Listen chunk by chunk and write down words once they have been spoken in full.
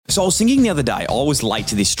So I was thinking the other day, I was late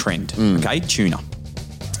to this trend. Okay, tuna.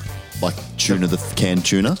 Like tuna, the canned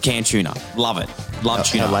tuna? Canned tuna. Love it. Love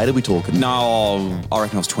tuna. How late are we talking? No, I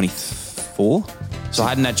reckon I was 24. So I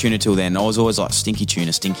hadn't had tuna till then. I was always like, stinky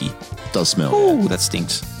tuna, stinky. Does smell. Ooh, that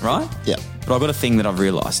stinks, right? Yeah. But I've got a thing that I've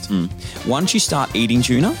realised. Once you start eating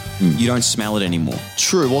tuna, you don't smell it anymore.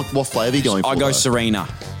 True. What flavour are you going for? I go though? Serena.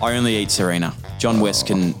 I only eat Serena. John West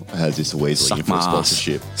can How's this a weasel suck looking for my a ass.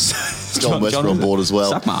 sponsorship? John West on board as well.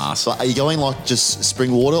 Suck my ass. So are you going like just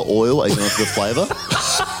spring water, oil? Are you going for the flavour?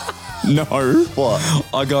 No. What?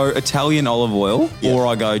 I go Italian olive oil Yeah. or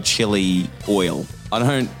I go chili oil. I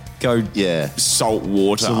don't go Yeah. salt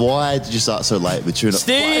water. So why did you start so late with tuna?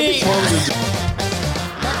 Steve! Buckley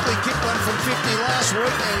kicked one from 50 last week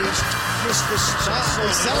and he's missed the shot.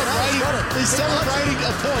 He's celebrating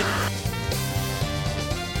a point.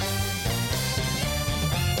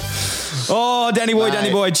 Oh, Danny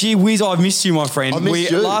Mate. boy. Gee whiz, I've missed you, my friend. I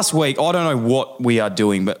missed you. Last week, I don't know what we are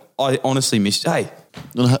doing, but I honestly missed you. Hey.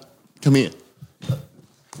 Come here.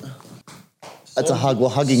 That's a hug. We're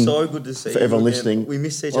hugging. So good to see for you everyone again. listening. We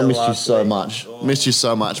missed each I other missed you last so week. much. Oh. Missed you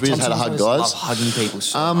so much. We just had a hug, Sometimes I guys. love hugging people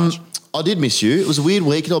so much. I did miss you. It was a weird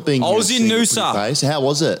week not being. I was in seeing your Noosa. pretty face. How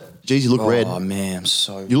was it? Jeez, you look red. Oh, man, I'm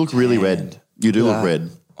so You look really red. tanned. You do look Yeah. red.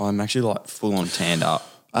 I'm actually like full on tanned up.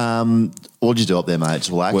 What did you do up there, mate? Just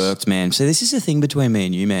relax. Worked, man. So this is the thing between me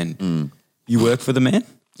and you, man. You work for the man.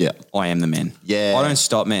 Yeah. I am the man. Yeah. I don't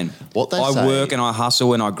stop, man. What they I say- work and I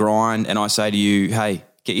hustle and I grind and I say to you, hey,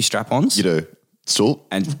 get your strap-ons You do. Still.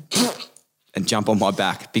 and jump on my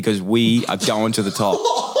back because we are going to the top.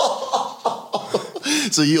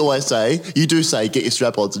 So you do say, get your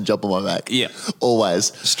strap-ons and jump on my back. Yeah.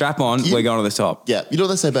 Always. Strap on, we're going to the top. Yeah. You know what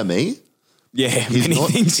they say about me? Yeah, He's many not,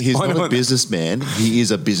 things. he's I not know a businessman. He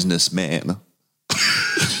is a businessman.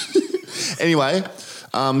 Anyway,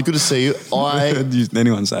 good to see you. Did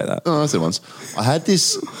anyone say that? I said once. I had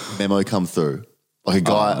this memo come through. Like a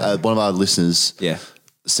guy, one of our listeners, Yeah.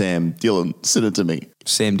 Sam Dillon, sent it to me.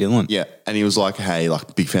 Sam Dillon. Yeah. And he was like, hey,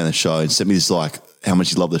 like, big fan of the show. And sent me this, like, how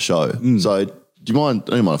much you love the show. So, do you mind?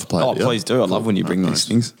 I don't mind if I play Oh, it. yeah? please do. I love when you bring these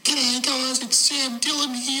things. G'day guys, it's Sam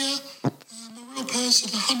Dillon here. I'm a real person,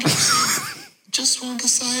 100%. Just wanted to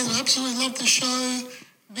say that I absolutely love the show.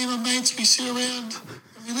 Me and my mates, we sit around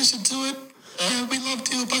and we listen to it. We love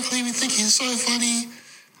Dale Buckley, we think he's so funny.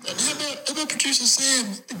 And how about producer Sam?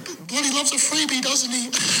 Bloody loves a freebie, doesn't he?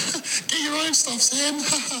 Get your own stuff, Sam.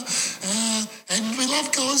 And we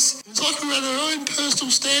love Cos. It's like we ran our own personal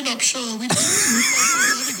stand-up show. We had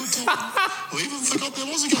a good time. We even forgot there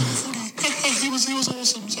was a game of footy. He was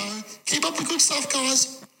awesome. So keep up the good stuff,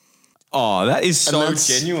 guys. Oh, that is so that's-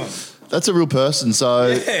 genuine. That's a real person.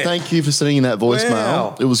 So, thank you for sending in that voicemail.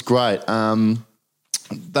 Wow. It was great.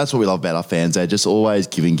 That's what we love about our fans. They're just always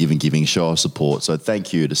giving, show us support. So,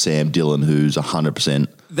 thank you to Sam Dillon, who's 100%.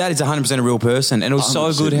 That is 100% a real person. And it was so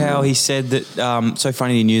 100% good how real. he said that, so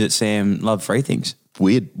funny he knew that Sam loved free things.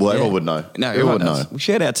 Weird. Well, everyone would know. No, everyone would does. know. Well,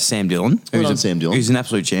 shout out to Sam Dillon. Well done, Sam Dillon. Who's an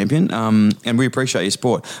absolute champion. And we appreciate your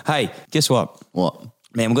support. Hey, guess what? What?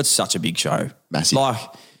 Man, we've got such a big show. Massive. Like,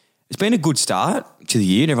 it's been a good start to the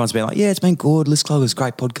year and everyone's been like, yeah, it's been good. List Cloggers,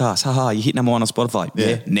 great podcast. Haha, you hit number one on Spotify.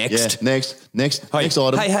 Yeah. Next. Yeah. Next Hey, item.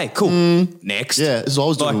 Mm. Hey, cool. Next. Yeah, this is what I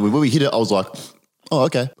was doing. Like- When we hit it, I was like, oh,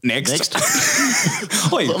 okay. Next.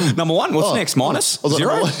 Wait, number one, what's Oh, next? Minus? I was like,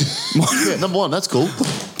 Zero? yeah, number one, that's cool.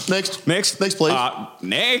 Next, Next, please.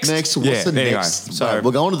 Next. Next, what's the anyway, next? So Mate,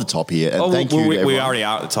 we're going to the top here, and thank you to we everyone. already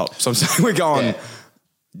are at the top. So I'm saying we're going. Yeah.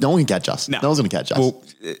 No one can catch us. No one's going to catch us.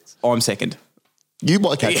 Well, I'm second. You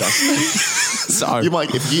might catch us. So You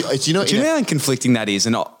might, if you, do you know, do you know how conflicting that is?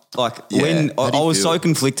 And when How do I you was feel? so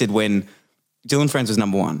conflicted when Dylan Friends was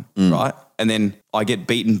number one, right? And then I get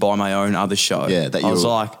beaten by my own other show. Yeah, that I was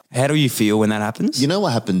you're- like, how do you feel when that happens? You know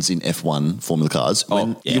what happens in F1 Formula cars?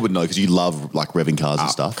 When, yeah. You would know because you love like revving cars and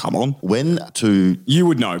stuff. come on. When two, You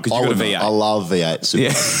would know because I you got a would know. V8. I love V8 super.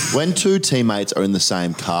 Yeah. When two teammates are in the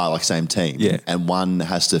same car, like same team, Yeah. and one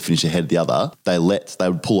has to finish ahead of the other, they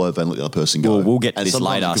would pull over and let the other person go. Well, we'll get to And this sometimes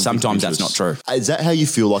later. it can be Sometimes that's dangerous. not true. Is that how you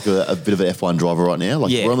feel like a bit of an F1 driver right now?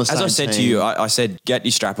 Like Yeah, we're on the as same I said to team. you, I said, get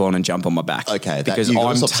your strap on and jump on my back. Okay, that- because you gotta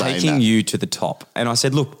I'm stop saying taking that. you to the top. And I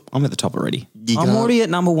said, look, I'm at the top already. You I'm can't- already at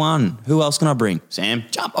number one. Who else can I bring? Sam,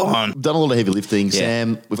 jump on. Done a lot of heavy lifting, Yeah.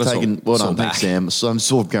 Sam. We've It's taken all- well it's all done, thanks, back. Sam. So I'm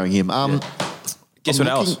sort of going him. Guess I'm what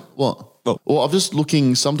else? looking- What? Well- Well, I'm just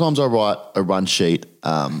looking. Sometimes I write a run sheet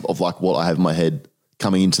of like what I have in my head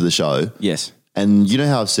coming into the show. Yes. And you know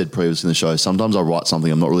how I've said previously in the show, sometimes I write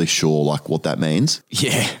something I'm not really sure like what that means.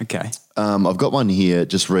 Yeah, okay. I've got one here. It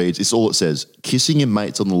just reads, it's all it says, kissing your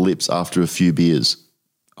mates on the lips after a few beers.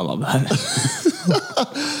 I love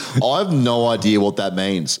that. I have no idea what that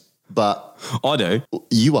means, but I do.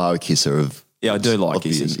 you are a kisser of. Yeah, I do like of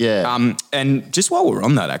kissing. beers. Yeah. And just while we're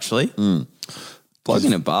on that, actually, bloke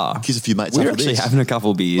in a bar. Kiss a few mates We're after actually this. having a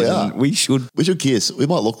couple of beers, We are. and we should We should kiss. We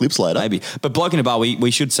might lock lips later. maybe. But bloke in a bar,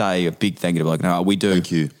 we should say a big thank you to bloke in a bar. We do.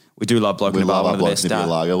 Thank you. We do love bloke We in a bar. love One our of the blokes best. in the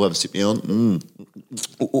lager. We'll have a sip on.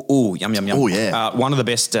 Ooh, yum, yum, yum. Oh, yeah. One of the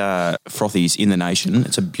best frothies in the nation.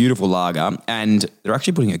 It's a beautiful lager, and they're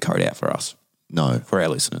actually putting a code out for us, No. for our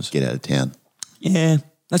listeners. Get out of town. Yeah,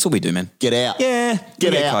 that's what we do, man. Get out. Yeah,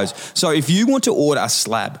 Get we out. codes. So if you want to order a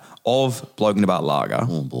slab of Bloke in a Bar lager,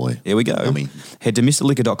 Oh, boy. there we go. Yummy. Head to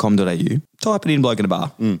mrliquor.com.au, type it in Bloke in a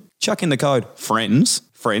Bar, chuck in the code friends,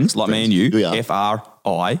 like me and you, Yeah.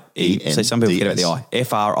 F-R-I-E. So some people forget about the I.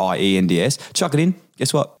 F-R-I-E-N-D-S. Chuck it in.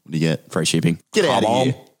 Guess what? What do you get? Free shipping. Get out Come of on.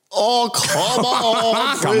 here. Oh, come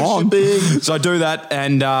on. Come on. Shipping. So do that.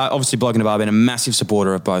 And obviously, Bloke in a Bar have been a massive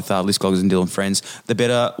supporter of both List Cloggers and Dylan Friends. The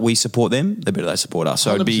better we support them, the better they support us.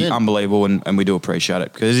 So it'd be 100%. unbelievable, and we do appreciate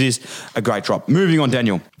it because it is a great drop. Moving on,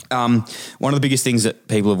 Daniel. One of the biggest things that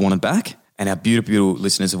people have wanted back and our beautiful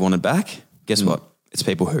listeners have wanted back, guess what? It's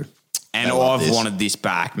People Who. And I love I've this. wanted this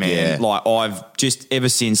back, man. Yeah. Like I've just, ever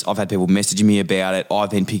since I've had people messaging me about it, I've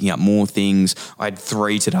been picking up more things. I had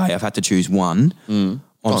 3 today. I've had to choose one. I'm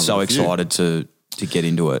so a few. excited to get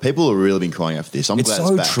into it. People have really been crying after this. I'm It's glad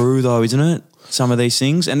so it's back. true though, isn't it? Some of these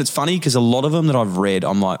things. And it's funny because a lot of them that I've read,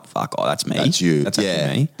 I'm like, fuck, oh, that's me. That's you. That's yeah.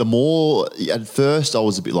 actually me. The more, at first I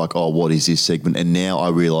was a bit like, oh, what is this segment? And now I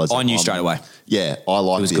realise. I knew I'm- straight away. Yeah, I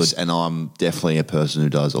like was this. good. And I'm definitely a person who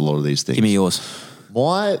does a lot of these things. Give me yours.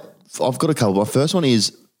 I've got a couple. My first one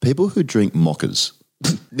is people who drink mockers.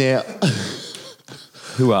 Now,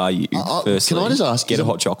 Who are you? can Firstly, I just ask? Get is a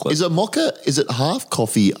hot chocolate. Is a mocha, is it half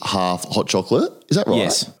coffee, half hot chocolate? Is that right?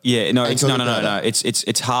 Yes. Yeah. No. And It's no. coconut.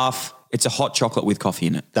 It's half. It's a hot chocolate with coffee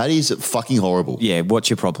in it. That is fucking horrible. Yeah. What's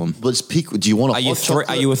your problem? Let's pick. Do you want a Are hot you chocolate?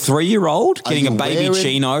 Are you a 3-year-old getting a you baby wearing-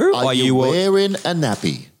 chino? Are you wearing a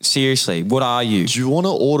nappy? Seriously? What are you? Do you want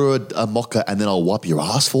to order a mocha and then I'll wipe your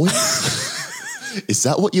ass for you? Is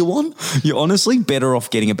that what you want? You're honestly better off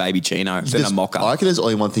getting a baby chino than a There's- mocha. I reckon there's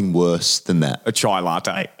only one thing worse than that. A chai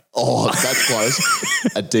latte. Oh, that's close.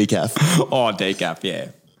 A decaf. Oh, decaf. Yeah.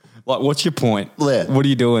 Like, what's your point? Yeah. What are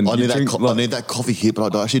you doing? I You need, drink, I like- need that coffee hit,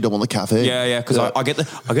 but I actually don't want the caffeine. Yeah, because I get the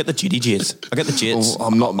jitty jits. I get the jits. Oh,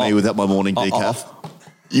 I'm not me without my morning decaf.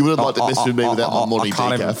 You wouldn't like to listen to me without my morning I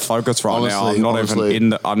can't decaf. even focus right now. Honestly, I'm not honestly. even in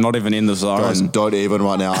the. I'm not even in the zone. Guys, don't even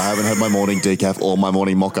right now. I haven't had my morning decaf or my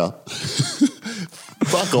morning mocha.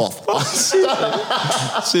 Fuck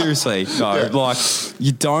off. Seriously, no. Like,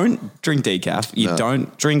 you don't drink decaf, you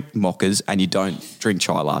don't drink mochas, and you don't drink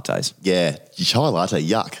chai lattes. Yeah, your chai latte,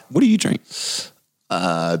 yuck. What do you drink?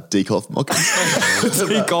 Decaf mocha.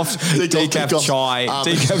 Decaf chai.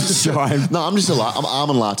 Decaf chai. No, I'm just I'm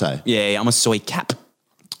almond latte. Yeah, I'm a soy cap.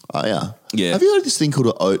 Oh, yeah. Yeah. Have you heard of this thing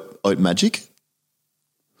called oat magic?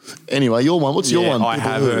 Anyway, your one. What's your one? I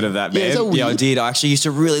have heard of that, man. Yeah, is that Yeah, I weird? did. I actually used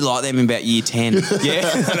to really like them in about year 10. Yeah,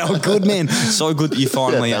 they were good, man. So good that you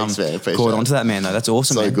finally thanks, man. Appreciate caught it. onto that, man, though. That's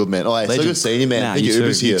awesome, So man. good, man. Oh, hey, so Legend. good seeing you, man. Nah, Thank you, too.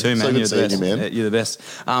 Uber's here. You too, man. So good You're the seeing best. you, man. Yeah, you're the best.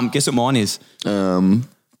 Guess what mine is?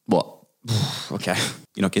 What? Okay.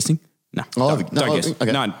 You're not guessing? No. Oh, don't, no, don't guess.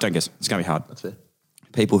 okay. No, don't guess. It's going to be hard. That's fair.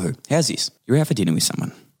 People who. How's this? You're out for dinner with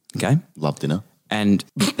someone, okay? Love dinner. And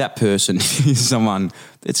that person is someone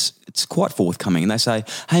that's it's quite forthcoming, and they say,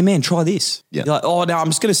 "Hey, man, try this." Yeah. You're like, "Oh, no, I'm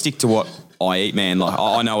just going to stick to what I eat, man. Like,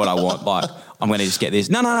 I know what I want. Like, I'm going to just get this."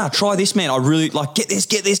 No, try this, man. I really like get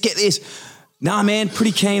this. Nah, man,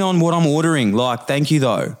 pretty keen on what I'm ordering. Like, thank you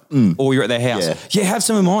though. Or you're at their house. Yeah, have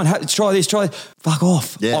some of mine. Try this. Fuck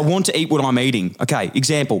off. Yeah. I want to eat what I'm eating. Okay,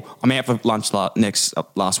 example. I'm out for lunch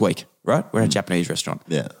last week. Right, we're at a Japanese restaurant.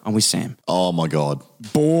 Yeah. I'm with Sam. Oh, my God.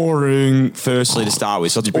 Boring. Firstly, to start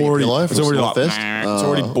with, so it's Did you bring a already pillow it's from already like Smurfest? nah, it's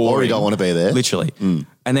already boring. Already don't want to be there. Literally.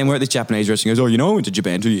 And then we're at this Japanese restaurant. He goes, "Oh, you know, I went to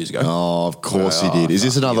Japan 2 years ago." Oh, of course Oh, he did. Is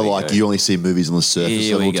this fuck, another, here we like, go. you only see movies on the surface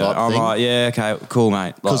Here we level go. type I'm thing? like, yeah, okay, cool,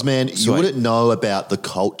 mate. Because, Like, man, you sweet. wouldn't know about the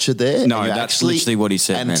culture there. No, and you that's literally what he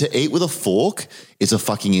said, And man. to eat with a fork is a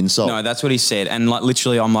fucking insult. No, that's what he said. And like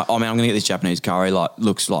literally, I'm like, "Oh man, I'm gonna get this Japanese curry. Like,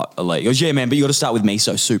 looks like elite." He goes, "Yeah, man, but you got to start with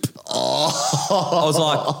miso soup." I was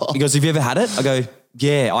like, he goes, "Have you ever had it?" I go,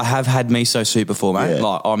 "Yeah, I have had miso soup before, mate. Yeah.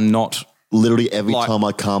 Like, I'm not literally every time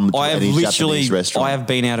I come to any Japanese restaurant. I have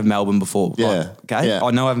been out of Melbourne before. Yeah. Like, okay. Yeah.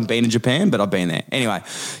 I know I haven't been to Japan, but I've been there. Anyway,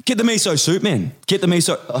 get the miso soup, man. Get the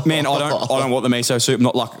miso. Man, I don't want the miso soup.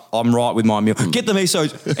 Not like I'm right with my meal. Get the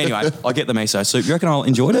miso. Anyway, I get the miso soup. You reckon I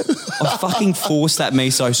enjoyed it? I fucking forced that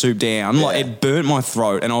miso soup down. Like it burnt my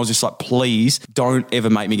throat, and I was just like, please don't ever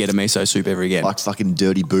make me get a miso soup ever again. Like fucking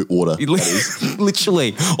dirty boot water.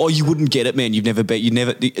 Literally. Oh, you wouldn't get it, man.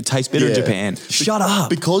 It tastes better in Japan. Shut up.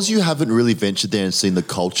 Because you haven't really ventured there and seen the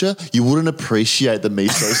culture, you wouldn't appreciate the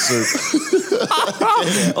miso soup.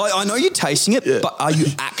 I know you're tasting it, but are you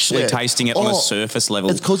actually tasting it on a surface level?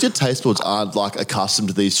 It's because your taste buds aren't like accustomed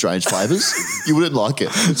to these strange flavours. You wouldn't like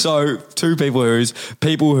it. So, two people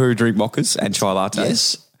who drink mochas and chai lattes.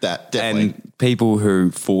 Yes, that definitely. And people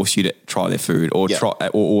who force you to try their food or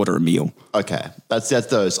order a meal. Okay, that's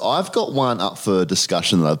those. I've got one up for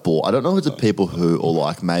discussion that I've bought. I don't know if it's people who or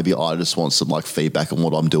like maybe I just want some like feedback on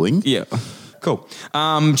what I'm doing. Yeah, cool.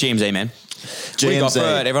 GMZ, man. GMZ. We got for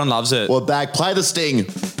it. Everyone loves it. We're back. Play the sting.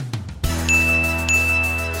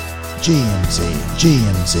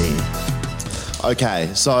 GMZ. Okay,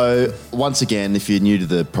 so once again, if you're new to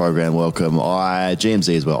the program, welcome.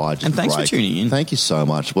 GMZ is where I just and thanks break. for tuning in. Thank you so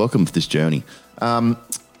much. Welcome to this journey.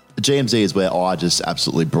 GMZ is where I just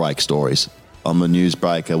absolutely break stories. I'm a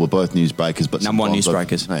newsbreaker. We're both newsbreakers, but number one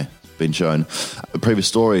newsbreakers. Hey, been shown. Previous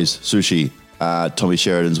stories, sushi, Tommy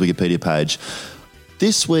Sheridan's Wikipedia page.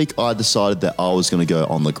 This week, I decided that I was going to go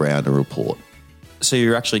on the ground and report. So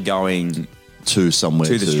you're actually going to somewhere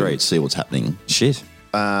to the streets, see what's happening. Shit.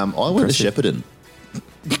 I went to Shepparton.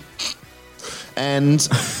 And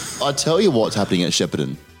I tell you what's happening at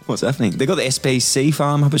Shepparton. What's happening? They got the SPC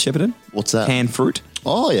farm up at Shepparton. What's that? Canned fruit.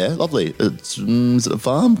 Oh yeah, lovely. It's is it a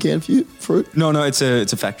farm? Canned fruit? No, it's a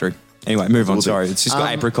factory. Anyway, move on. Sorry, it's just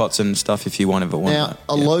got apricots and stuff. If you want ever want. Now,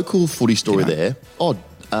 a local footy story there. Oh,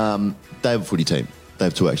 they have a footy team. They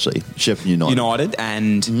have two actually. Shepparton United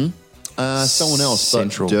and someone else.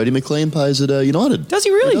 Central. Dirty McLean plays at United. Does he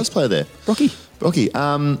really? He does play there. Rocky.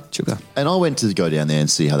 Sugar. And I went to go down there and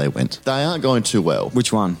see how they went. They aren't going too well.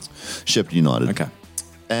 Which one? Shepparton United. Okay.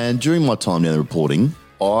 And during my time down there reporting,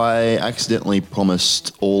 I accidentally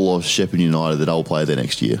promised all of Shepparton United that I'll play there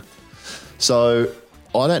next year. So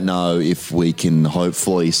I don't know if we can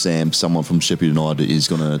hopefully, Sam, someone from Shepparton United is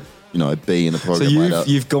going to, be in the program later. So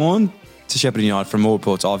you've gone to Shepparton United. From all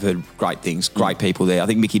reports, I've heard great things, great people there. I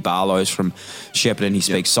think Mickey Barlow's from Shepparton. He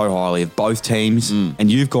speaks so highly of both teams. And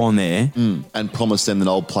you've gone there. And promised them that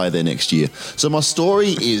I'll play there next year. So my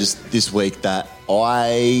story is this week that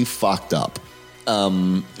I fucked up.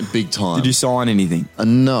 Big time. Did you sign anything?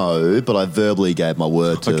 No, but I verbally gave my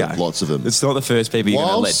word to lots of them. It's not the first people you're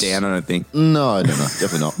going to let down, I don't think. No,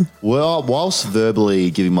 definitely not. Well, whilst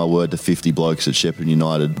verbally giving my word to 50 blokes at Shepparton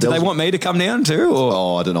United. Did they want me to come down too? Or?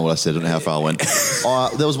 Oh, I don't know what I said. I don't know how far I went.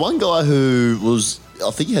 There was one guy who was... I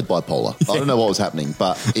think he had bipolar. I don't know what was happening,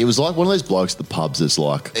 but he was like one of those blokes at the pubs that's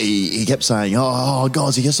like, he kept saying, oh,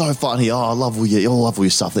 guys, you're so funny. Oh, I love all your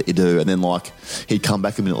stuff that you do. And then like, he'd come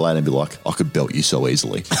back a minute later and be like, I could belt you so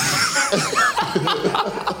easily.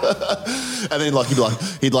 And then like,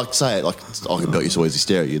 he'd say it like, I could belt you so easily,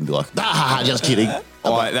 stare at you and be like, just kidding.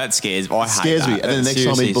 That scares me. Scares me. And then the next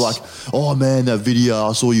time he'd be like, oh man, that video,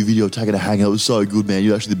 I saw your video taking a hangout. It was so good, man.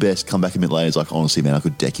 You're actually the best. Come back a minute later. He's like, honestly, man, I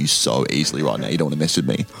could deck you so easily right now. You don't want to mess with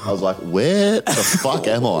me. I was like, where the fuck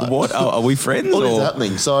am I? What? Are we friends? What is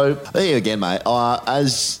happening? So, there you again, mate.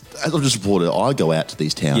 As I've just reported, I go out to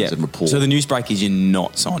these towns and report. So the news break is you're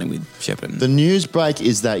not signing with Shepparton. The news break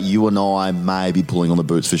is that you and I may be pulling on the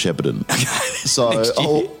boots for Shepparton. So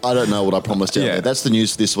I don't know what I promised you. That's the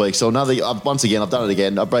news for this week. So once again, I've done it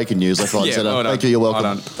again. I'm breaking news left, right, and centre. Well Thank you. You're welcome.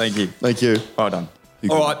 Well done. Thank you. Thank you. Well done.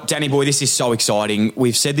 All right, Danny boy, this is so exciting.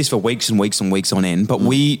 We've said this for weeks and weeks and weeks on end, but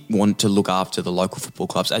we want to look after the local football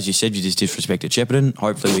clubs. As you said, you just disrespected Shepparton.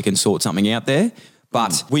 Hopefully we can sort something out there.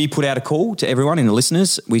 But we put out a call to everyone and the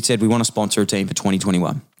listeners. We said we want to sponsor a team for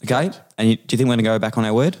 2021. Okay? And do you think we're going to go back on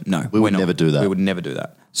our word? No, we would never do that. We would never do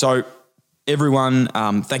that. So everyone,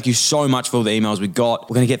 thank you so much for all the emails we got.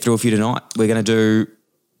 We're going to get through a few tonight. We're going to do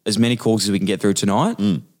as many calls as we can get through tonight,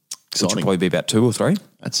 which will probably be about 2 or 3.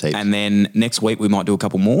 That's heaps. And then next week we might do a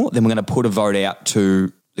couple more. Then we're going to put a vote out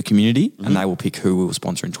to the community and they will pick who we will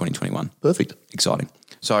sponsor in 2021. Perfect. Exciting.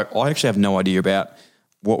 So I actually have no idea about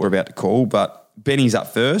what we're about to call, but Benny's up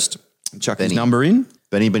first. Chuck his number in.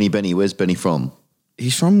 Benny. Where's Benny from?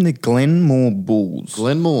 He's from the Glenmore Bulls.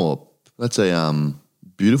 Glenmore. That's a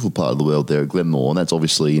beautiful part of the world there, Glenmore, and that's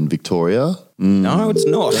obviously in Victoria. No, it's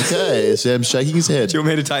not. Okay, Sam's shaking his head. Do you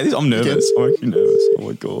want me to take this? I'm nervous. I'm actually nervous. Oh,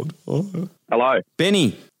 my God. Oh. Hello.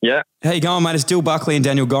 Benny. Yeah. How you going, mate? It's Dill Buckley and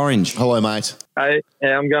Daniel Gorringe. Hello, mate. Hey,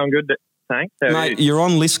 yeah, I'm going good. thanks. How are Mate, you? you're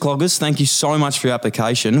on List Cloggers. Thank you so much for your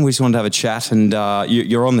application. We just wanted to have a chat, and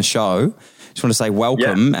you're on the show. Just want to say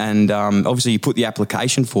welcome, and obviously you put the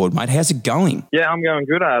application forward, mate. How's it going? Yeah, I'm going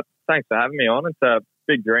good. Thanks for having me on. It's a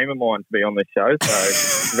big dream of mine to be on this show,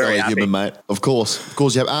 so very happy. Human, mate. Of course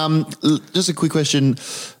you have. Just a quick question.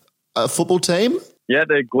 Football team? Yeah,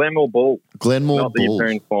 the Glenmore Bulls. Glenmore not the Bulls.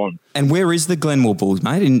 Yeppoon Swans. And where is the Glenmore Bulls,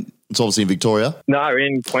 mate? It's obviously in Victoria. No,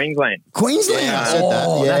 in Queensland. Queensland. Yeah, I said that.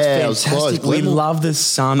 Oh, Yeah, I that's was fantastic. close. We love the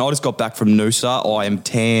sun. I just got back from Noosa. I am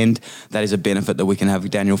tanned. That is a benefit that we can have,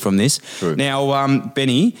 Daniel, from this. True. Now,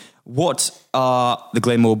 Benny, what are the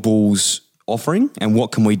Glenmore Bulls offering, and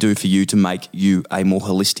what can we do for you to make you a more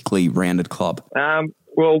holistically rounded club?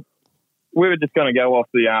 Well, we were just going to go off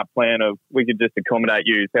the plan of we could just accommodate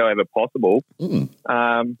you however possible.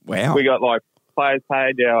 Wow. We got like players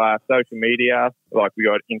page, our social media, like we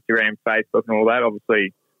got Instagram, Facebook and all that.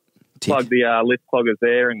 Obviously, plug the List Cloggers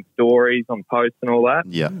there and stories on posts and all that.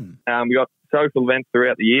 Yeah. We got social events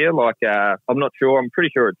throughout the year. Like I'm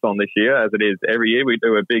pretty sure it's on this year as it is every year. We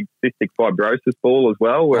do a big cystic fibrosis ball as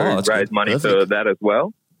well where we that's raise good. money for that as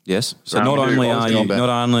well. Yes. So we not do only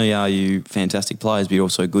obviously are you fantastic players, but you're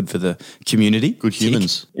also good for the community. Good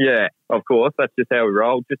humans. Yeah, of course. That's just how we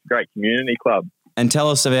roll. Just a great community club. And tell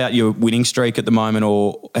us about your winning streak at the moment,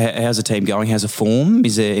 or how's the team going? How's the form?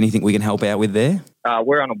 Is there anything we can help out with there?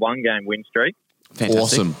 We're on a 1-game win streak. Fantastic.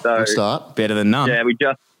 Awesome. So- Good start. Better than none. Yeah, we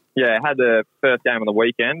just had the first game on the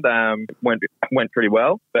weekend. Went pretty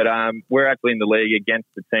well, but we're actually in the league against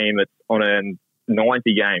the team that's on a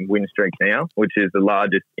 90-game win streak now, which is the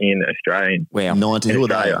largest in Australia. Wow. 90. Who are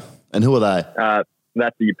they? Australia. And who are they?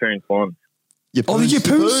 That's the Yeppoon Swans. Oh, the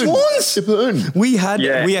Yeppoon Swans? Yeppoon.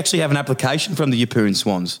 We actually have an application from the Yeppoon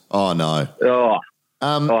Swans. Oh, no.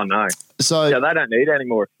 Oh no! So Yeah, they don't need any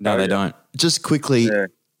more. No, they don't. just quickly, Yeah.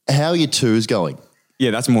 how are your twos going? Yeah,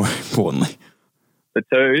 that's more importantly. The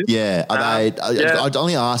twos. Yeah. Are they? yeah. I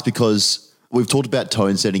only ask because we've talked about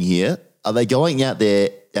tone setting here. Are they going out there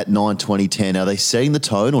at 9, 20, 10? Are they setting the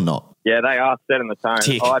tone or not? Yeah, they are setting the tone.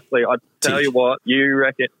 Tick. Actually, I'd tell Tick. you what,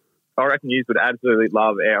 I reckon you would absolutely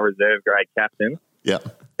love our reserve grade captain. Yeah.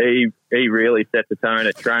 He really set the tone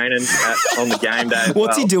at training on the game day. as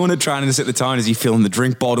What's he well. doing at training to set the tone? Is he filling the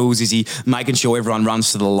drink bottles? Is he making sure everyone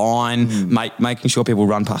runs to the line? Making sure people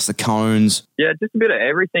run past the cones? Yeah, just a bit of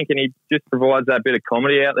everything, and he just provides that bit of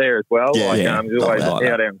comedy out there as well. Yeah, yeah. He's always Love out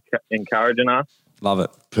that. there encouraging us. Love it.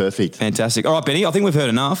 Perfect. Fantastic. All right, Benny, I think we've heard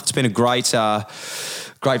enough. It's been a great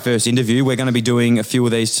first interview. We're going to be doing a few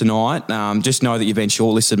of these tonight. Just know that you've been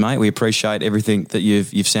shortlisted, mate. We appreciate everything that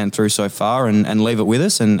you've sent through so far, and leave it with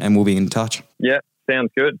us, and we'll be in touch. Yeah,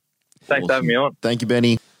 sounds good. Thanks for having me on. Thank you,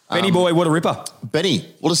 Benny. Benny boy, what a ripper. Benny,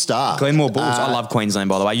 what a start. Glenmore Bulls. I love Queensland,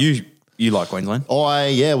 by the way. You like Queensland?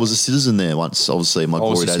 I was a citizen there once, obviously, my I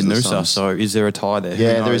was glory just days in of the Noosa, Suns. so is there a tie there? Who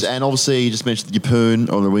Yeah, there knows? is. And obviously, you just mentioned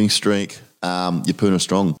Yeppoon on the winning streak. Yeppoon are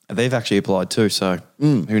strong. They've actually applied too, so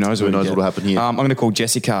who knows? Who knows get. what'll happen here. I'm going to call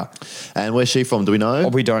Jessica. And where's she from? Do we know? Oh,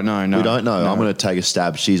 we don't know. No, We don't know. No. I'm going to take a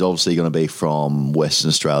stab. She's obviously going to be from Western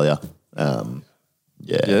Australia.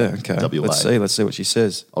 Yeah, okay. WA. Let's see what she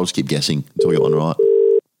says. I'll just keep guessing until we get one right.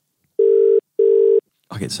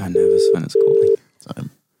 I get so nervous when it's calling. Same.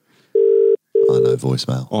 I know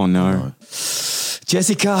voicemail. Oh no.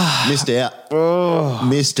 Jessica. Missed out.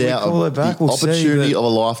 Missed out. call her back? The We'll see, opportunity but- of a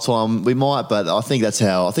lifetime. We might, but I think that's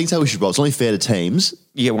how we should roll. It's only fair to teams.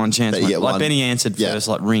 You get one chance. You mate. get like one. Benny answered Yeah. first,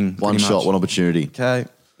 like ring. One pretty shot, much. one opportunity. Okay.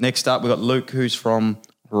 Next up, we've got Luke, who's from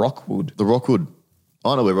Rockwood. The Rockwood.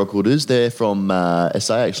 I know where Rockwood is. They're from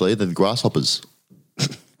SA, actually. They're the Grasshoppers.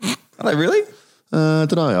 Are they really? I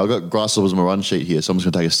don't know. I've got Grasshoppers on my run sheet here, so I'm just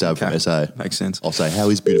going to take a stab from SA. Makes sense. I'll say, how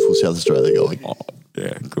is beautiful South Australia going? Oh,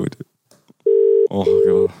 yeah, good.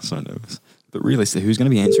 Oh, God, so nervous. But realistically, who's going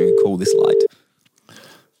to be answering a call this late?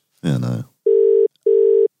 Yeah, no.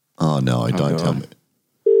 Oh, no, don't God. tell me.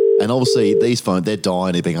 And obviously, these phones, they're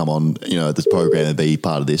dying to become on, this program and be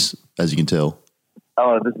part of this, as you can tell.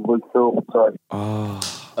 Oh, this is Luke Phil. Sorry.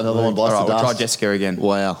 Another one bites All right, the we'll dust. try Jessica again.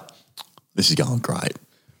 Wow. This is going great.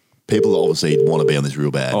 People obviously want to be on this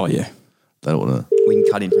real bad. Oh, yeah. They don't want to. We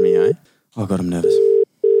can cut in from here, eh? Oh, God, I'm nervous.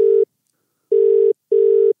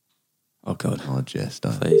 Oh, God. Oh, Jess,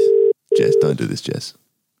 don't. Please. Jess, don't do this, Jess.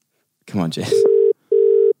 Come on, Jess.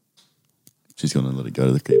 She's going to let it go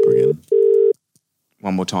to the keeper again.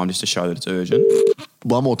 One more time just to show that it's urgent.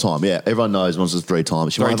 One more time, yeah. Everyone knows once it's 3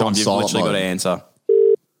 times. She might Three have it on times you've silent literally got mode. to answer.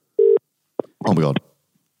 Oh, my God.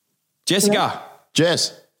 Jessica,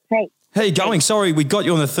 Jess. Hey. how you going? Sorry, we got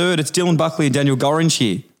you on the third. It's Dylan Buckley and Daniel Gorringe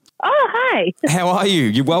here. Oh, hi. How are you?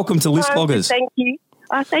 You're welcome to List Oh, Cloggers. thank you.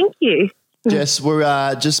 Oh, thank you. Jess,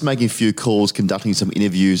 we're just making a few calls, conducting some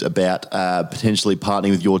interviews about potentially partnering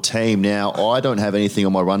with your team. Now, I don't have anything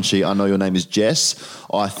on my run sheet. I know your name is Jess.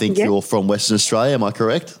 I think you're from Western Australia. Am I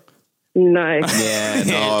correct? No. Yeah,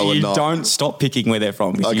 no, I would you not. don't stop picking where they're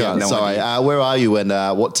from. Okay, sorry. Where are you and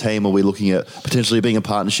what team are we looking at potentially being a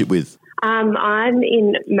partnership with? I'm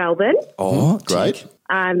in Melbourne. Oh, Great. tick.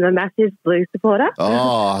 I'm a massive Blue supporter.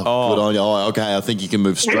 Oh, good on you. Oh, okay, I think you can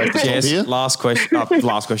move straight to the top Jess, here. last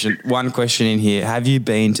question. One question in here. Have you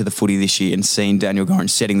been to the footy this year and seen Daniel Gorringe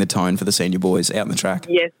setting the tone for the senior boys out in the track?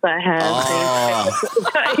 Yes, I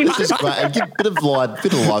have. This is great. And give a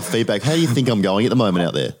bit of live feedback. How do you think I'm going at the moment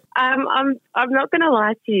out there? I'm not going to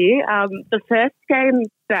lie to you. The first game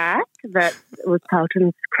back that was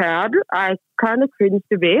Carlton's crowd, I kind of cringed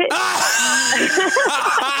a bit.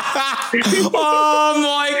 Oh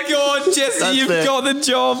my God, Jesse, That's you've fair. got the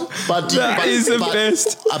job. That is the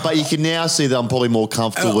best. But you can now see that I'm probably more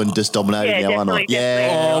comfortable and just dominating Yeah, now, aren't I? definitely, Yeah.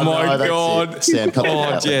 definitely. Oh my no, that's God. it. Sam, come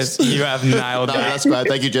on. Oh, Jess, you have nailed No, that. that's great.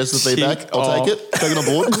 Thank you, Jess, for the feedback. I'll take it. Take it on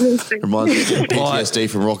board. Reminds me of PTSD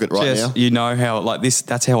from Rocket right Jess, now. you know how like this.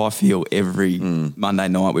 That's how I feel every Monday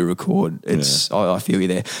night we record. It's I feel you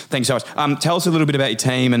there. Thanks so much. Tell us a little bit about your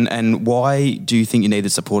team and why do you think you need the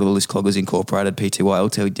support of the List Cloggers Incorporated PTY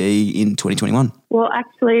Ltd in 2021? Well,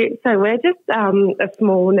 actually, so we're just a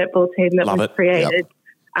small netball team that Love was it. created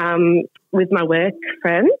with my work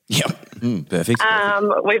friends. Yep. Perfect.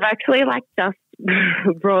 We've actually just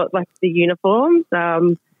brought the uniforms,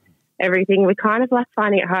 everything. We kind of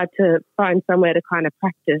finding it hard to find somewhere to kind of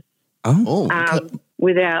practice Oh, okay.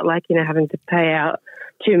 without having to pay out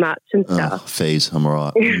too much and stuff. Fees. I'm all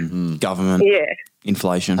right. Government, Yeah.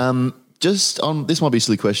 inflation. Just on this might be a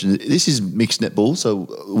silly question. This is mixed netball, so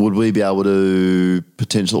would we be able to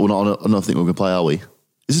potentially? Well, I don't think we're going to play, are we?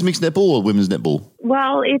 Is this mixed netball or women's netball?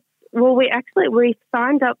 Well, we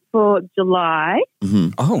signed up for July,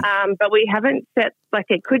 but we haven't set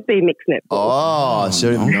it could be mixed netball. Oh,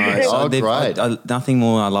 so nice. Oh, they've- great. Nothing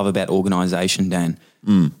more I love about organisation, Dan.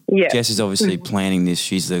 Yeah, Jess is obviously planning this.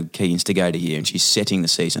 She's the key instigator here, and she's setting the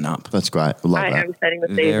season up. That's great. We love I that. am setting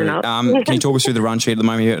the season up. Can you talk us through the run sheet at the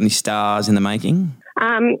moment? You got any stars in the making?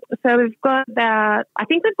 So we've got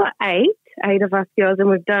we've got eight of us girls, and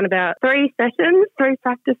we've done about 3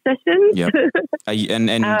 practice sessions. Yep.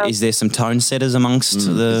 And is there some tone setters amongst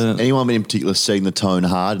the? Anyone in particular setting the tone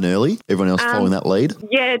hard and early? Everyone else following that lead?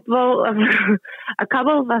 Yeah, well, a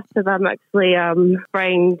couple of us have actually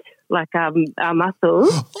sprained our muscles.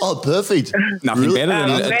 Oh, perfect. Nothing better than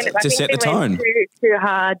I to think set the we tone. went too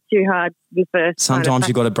hard the first. Sometimes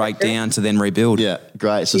you've got to break down to then rebuild. Yeah,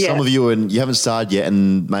 great. So Yeah. some of you you haven't started yet,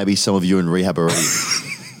 and maybe some of you are in rehab already.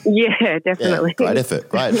 Yeah, Yeah, definitely. great effort.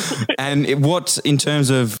 Great. And what, in terms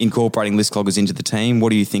of incorporating List Cloggers into the team,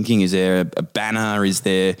 what are you thinking? Is there a banner? Is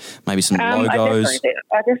there maybe some logos?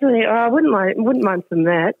 I wouldn't mind some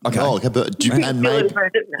merch. Okay. Oh, okay. But and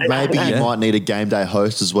maybe you might need a game day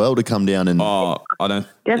host as well to come down and. Oh, I don't.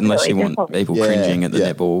 Definitely, unless you want definitely. people Yeah, cringing at the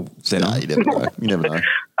yeah. netball centre. No, you never know. You never know.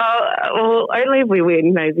 Well, only if we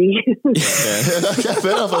win, maybe. Yeah. Okay,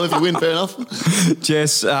 fair enough. Well, if you win, fair enough.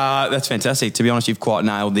 Jess, that's fantastic. To be honest, you've quite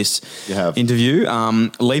nailed this You have. interview.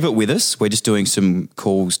 Leave it with us. We're just doing some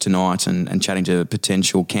calls tonight and chatting to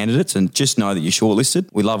potential candidates, and just know that you're shortlisted.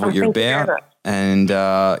 We love what you're thank you very about. much.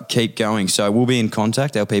 And keep going. So we'll be in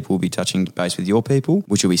contact. Our people will be touching base with your people,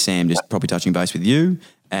 which will be Sam just probably touching base with you.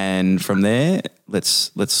 And from there, let's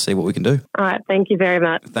see what we can do. All right, thank you very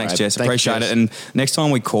much. Thanks, Right, Jess. thank you, Appreciate Jess. it. And next time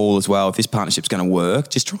we call as well, if this partnership's going to work,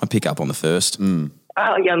 just try and pick up on the first.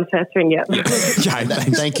 Oh, yeah, on the first ring, yeah. Okay,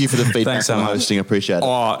 thanks. Thank you for the feedback Thanks so and much. hosting. I appreciate it.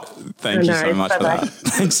 Oh, thank you No so worries. much for Bye-bye. that.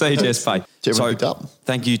 Thanks, see you, Jess. Bye. Everyone picked up.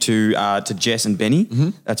 Thank you to Jess and Benny.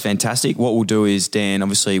 That's fantastic. What we'll do is, Dan,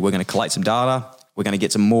 obviously we're going to collate some data. We're going to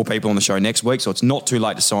get some more people on the show next week, so it's not too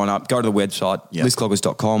late to sign up. Go to the website, Yep.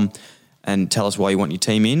 listcloggers.com, and tell us why you want your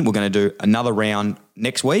team in. We're going to do another round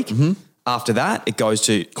next week. After that, it goes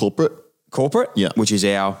to Corporate. corporate, Yep. which is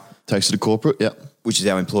our Takes it to corporate. Yep.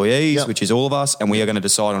 employees, Yep. which is all of us, and we are going to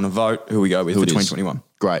decide on a vote who we go with Who for it is. 2021.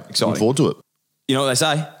 Great. Exciting. Looking forward to it. You know what they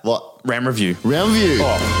say? What? Round review. Round view.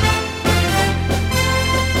 Oh.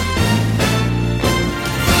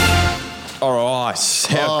 All right.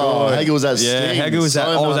 How good. How good was that? Yeah, sting? how good was that?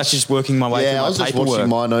 So I was much. actually just working my way Yeah, through I my was just paperwork. watching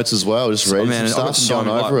my notes as well. Just reading Man, some I've stuff got and so going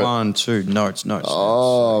many, over it. 1, 2 notes.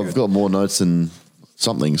 Oh, I've got more notes than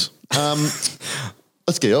somethings.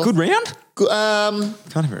 Let's get on. Good round? Good,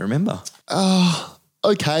 Can't even remember.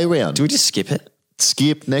 okay round. Do we just skip it?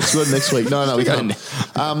 Skip next week. No, we can't.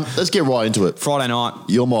 Let's get right into it. Friday night.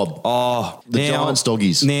 Your mob. Oh, The Giants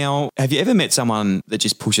doggies. Now, have you ever met someone that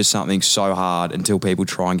just pushes something so hard until people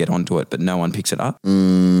try and get onto it, but no one picks it up?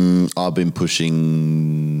 I've been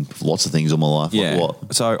pushing lots of things all my life. Yeah. Like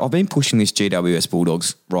what? So I've been pushing this GWS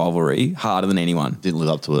Bulldogs rivalry harder than anyone. Didn't live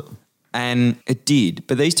up to it. And it did.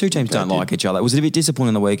 But these two teams don't like each other. It was a bit disappointing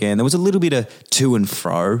on the weekend. There was a little bit of to and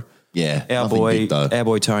fro. Yeah. Our nothing boy, big, though. our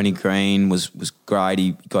boy Tony Green was great.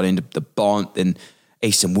 He got into the Bont, then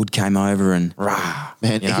Easton Wood came over and rah.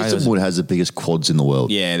 Man, Easton Wood has the biggest quads in the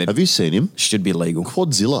world. Yeah, Have you seen him? should be illegal.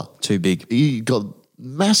 Quadzilla. Too big. He got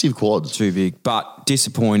massive quads. Too big. But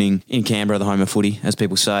disappointing in Canberra, the home of footy, as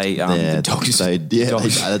people say. The Dogs.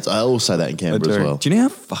 I will say that in Canberra as well. Do you know how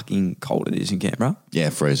fucking cold it is in Canberra? Yeah,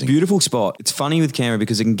 freezing. Beautiful spot. It's funny with Canberra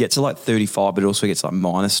because it can get to like 35, but it also gets like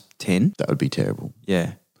minus 10. That would be terrible.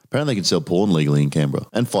 Yeah. Apparently they can sell porn legally in Canberra.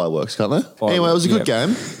 And fireworks, can't they? Anyway, it was a good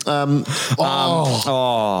game.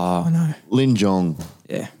 Oh, no. Lin Jong.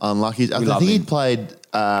 Yeah. Unlucky. I love think him. he'd played,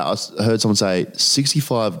 I heard someone say,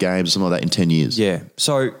 65 games or something like that in 10 years. Yeah.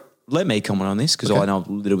 So let me comment on this because I know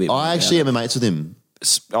a little bit more I actually about am mates with him.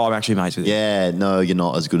 it. I'm actually mates with him. Yeah, no, you're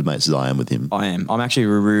not as good mates as I am with him. I am. I'm actually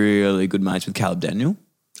really good mates with Caleb Daniel.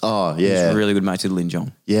 Oh, yeah. He's really good mates with Lin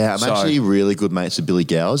Jong. Yeah, I'm So- actually really good mates with Billy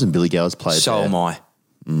Gowers, and Billy Gowers played So there. am I.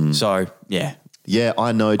 So, yeah. Yeah,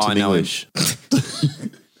 I know Tim I know him. English.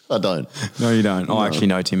 I don't. No, you don't. I actually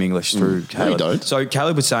know Tim English through Caleb. you don't. So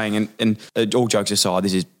Caleb was saying, and all jokes aside,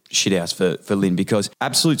 this is shit house for Lynn because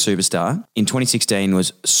absolute superstar in 2016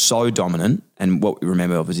 was so dominant. And what we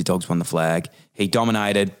remember obviously Dogs won the flag. He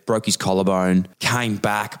dominated, broke his collarbone, came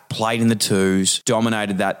back, played in the twos,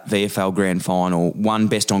 dominated that VFL grand final, won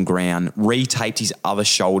best on ground, retaped his other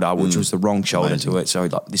shoulder, which was the wrong shoulder to it. So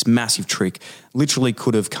like this massive trick, literally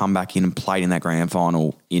could have come back in and played in that grand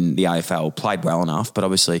final in the AFL, played well enough, but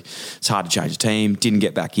obviously it's hard to change the team, didn't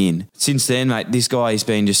get back in. Since then, mate, this guy has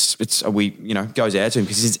been just, goes out to him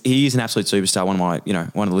because he is an absolute superstar, one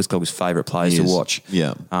of the List Club's favourite players to watch.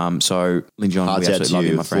 Yeah. So Lin Jong, we Hearts out absolutely to love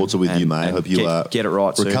you, you. my friend. Thoughts are with you, mate. And Hope you get it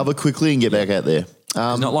right soon. recover quickly and get back out there.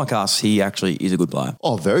 He's not like us. He actually is a good player.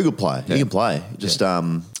 Oh, very good player. He can play. Just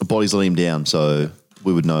body's letting him down, so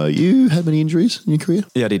we would know. You had many injuries in your career?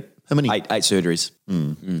 Yeah, I did. How many? 8 surgeries.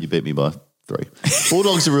 You beat me by 3.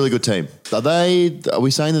 Bulldogs are a really good team. Are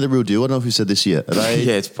we saying they're the real deal? I don't know if we said this yet. Are they?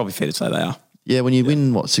 Yeah, it's probably fair to say they are. Yeah, when you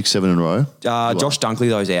win, 6, 7 in a row? Josh Dunkley,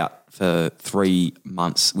 though, is out for 3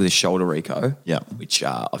 months with a shoulder reco. Yeah. Which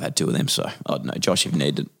I've had 2 of them, so I don't know. Josh, if you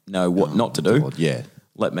need to know what not to do, God, yeah.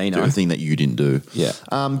 let me Do know. everything that you didn't do. Yeah.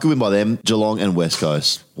 Good win by them. Geelong and West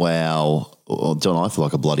Coast. Wow. Oh, don't I feel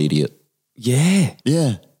like a bloody idiot? Yeah.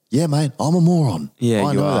 Yeah. Yeah, mate. I'm a moron. Yeah,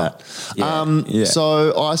 I you know are. that. Yeah.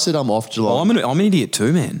 So I said I'm off Geelong. Well, I'm an idiot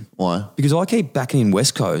too, man. Why? Because I keep backing in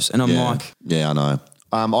West Coast, and I'm like, Yeah, I know.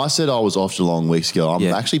 I said I was off Geelong weeks ago. I'm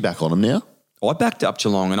Yeah. actually back on them now. I backed up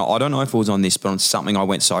Geelong, and I don't know if it was on this, but on something I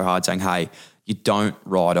went so hard saying, hey, you don't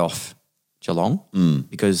ride off Geelong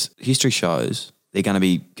because history shows they're going to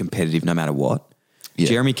be competitive no matter what. Yeah.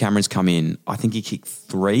 Jeremy Cameron's come in, I think he kicked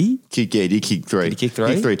 3. He kicked 3. Did he kick 3?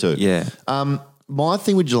 Kicked 3 too. Yeah. My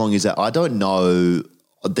thing with Geelong is that I don't know.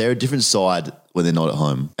 They're a different side when they're not at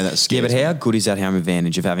home, and that's Yeah, scary. but how good is that home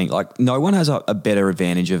advantage of having, like, no one has a better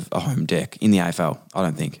advantage of a home deck in the AFL, I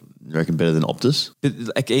don't think. You reckon better than Optus? But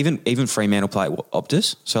like, even Fremantle play at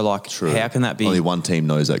Optus, so like, how can that be? Only one team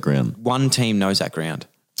knows that ground. One team knows that ground.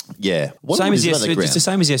 Yeah. What Same as is about that it's ground? the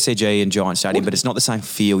same as the SCG and Giant Stadium, but it's not the same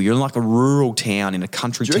feel. You're in like a rural town in a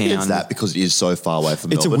country Do you reckon town. it's that because it is so far away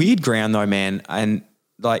from It's Melbourne? a weird ground though, man. And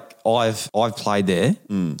like I've played there.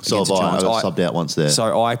 So against have the I. I Giants. got subbed out once there.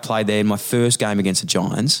 So I played there in my first game against the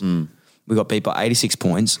Giants. We got beat by 86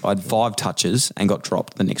 points. I had 5 touches and got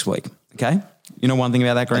dropped the next week. Okay. You know one thing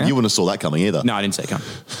about that ground? and you wouldn't have saw that coming either. No, I didn't see it come.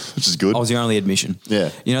 Which is good. I was the only admission. Yeah.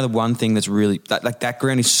 You know the one thing that's really that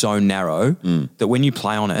ground is so narrow that when you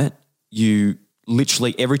play on it, you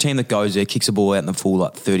literally every team that goes there kicks a ball out in the full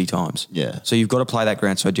like 30 times. Yeah. So you've got to play that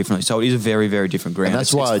ground so differently. So it is a very, very different ground. And that's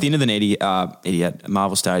it's why- thinner than Etihad,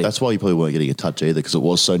 Marvel Stadium. That's why you probably weren't getting a touch either because it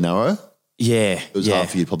was so narrow. Yeah. It was hard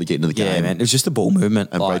for you to probably get into the game. Yeah, man. It was just the ball movement.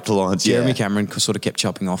 And break the lines, Jeremy yeah. Cameron sort of kept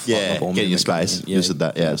chopping off. like, Yeah, the ball get in your movement coming space. in. You said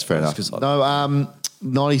that. Yeah, it's fair enough. 'cause, like- No,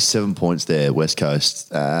 97 points there, West Coast.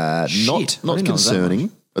 Shit, I Not didn't know it was that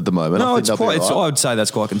concerning at the moment. No, I it's think they'll be quite. all right. I would say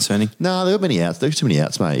that's quite concerning. No, there are many outs. There's too many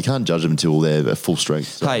outs, mate. You can't judge them until they're at full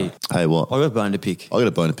strength. So. Hey. what? I got a bone to pick. I got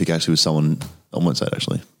a bone to pick actually with someone. I won't say it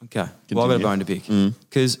actually. Okay. Well, I got a bone to pick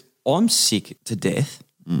because I'm sick to death,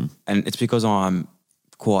 and it's because I'm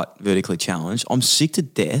quite vertically challenged. I'm sick to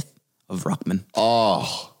death of Ruckman.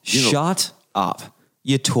 Oh, Shut up.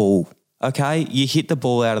 You're tall. Okay, you hit the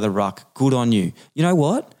ball out of the ruck. Good on you. You know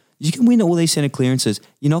what? You can win all these centre clearances.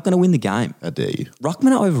 You're not going to win the game. How dare you?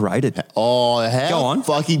 Ruckmen are overrated. Oh, how Go on.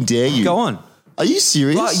 fucking dare you? Go on. Are you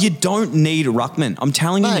serious? Like, you don't need a ruckman. I'm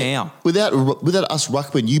telling you Mate, now. Without us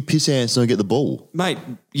ruckmen, you piss ants don't get the ball. Mate,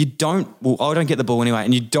 you don't. Well, I don't get the ball anyway,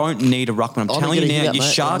 and you don't need a ruckman. I'm I'm telling you getting now, hit you out,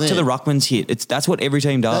 mate. shark I'm to the there. ruckman's hit. That's what every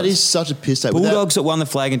team does. That is such a piss take. Bulldogs that won the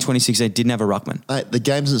flag in 2016 didn't have a ruckman. Mate, the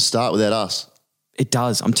game doesn't start without us. It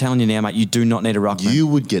does. I'm telling you now, mate. You do not need a ruckman. You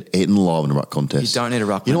would get eaten alive in a ruck contest. You don't need a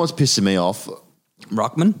ruckman. You know what's pissing me off?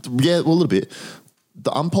 Ruckman? Yeah, well, a little bit.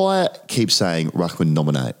 The umpire keeps saying ruckman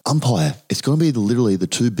nominate. Umpire, it's going to be literally the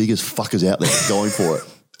two biggest fuckers out there going for it.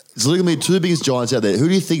 It's literally going to be two biggest giants out there. Who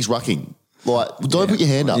do you think's rucking? Like, don't put your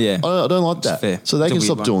hand up. Yeah. I don't like that. fair. So they It's a can weird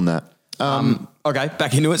stop one. doing that. Okay,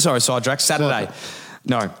 back into it. Sorry, sidetrack. Saturday.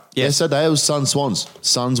 No. Yes. Yesterday it was Suns Swans.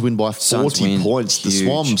 Suns win by 40 Suns win. points. The Huge.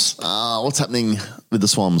 Swans. What's happening with the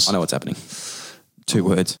Swans? I know what's happening. 2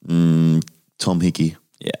 words. Tom Hickey.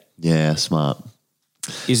 Yeah. Yeah, smart.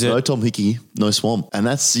 Is it? No Tom Hickey, no Swamp. And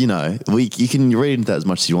that's, you can read into that as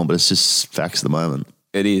much as you want, but it's just facts at the moment.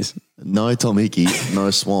 It is. No Tom Hickey, no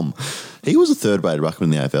Swamp. He was a third-rated ruckman in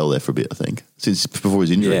the AFL there for a bit, I think, since before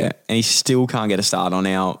his injury. Yeah. And he still can't get a start on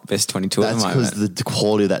our best 22 That's at the moment. because the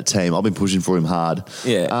quality of that team. I've been pushing for him hard.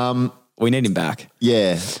 Yeah. We need him back.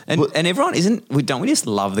 Yeah. And But- everyone don't we just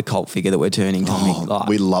love the cult figure that we're turning, Tommy? Oh,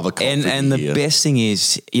 we love a cult and figure And the here. best thing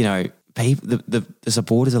is, people, the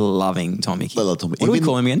supporters are loving Tommy. They love Tommy. What do we Even-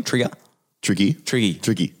 call him again? Trigger? Tricky. Tricky.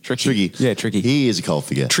 Tricky. Yeah, Tricky. He is a cult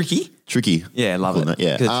figure. Tricky? Tricky. Yeah, love Call it.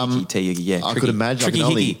 Yeah. Yeah, I Tricky. could imagine. Tricky I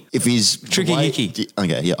can only, Hickey. if he's Tricky Hickey.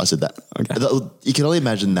 Okay, yeah, I said that. Okay. You can only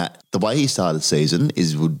imagine that the way he started the season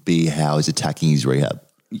would be how he's attacking his rehab.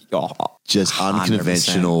 Oh, Just 100%.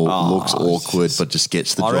 unconventional, Oh, looks awkward, but just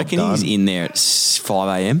gets the I job reckon done. he's in there at 5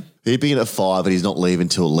 a.m. He'd be in at 5 and he's not leaving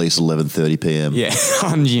till at least 11:30 p.m. Yeah,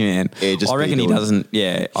 100, man. Yeah, just I reckon be he doing doesn't.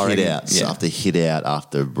 Yeah, I Hit reckon. out Yeah. after hit out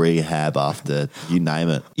after rehab after you name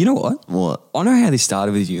it. You know what? What? I know how this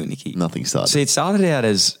started with you, Nicky. Nothing started. See, it started out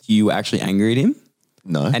as you were actually angry at him,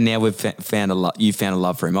 No. and now we've found you found a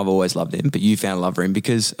love for him. I've always loved him, but you found a love for him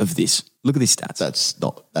because of this. Look at these stats.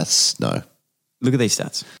 That's no. Look at these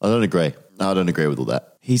stats. I don't agree. No, I don't agree with all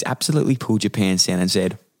that. He's absolutely pulled your pants down and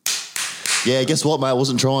said, Yeah, guess what, mate? I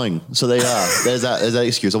wasn't trying. So there you are. There's that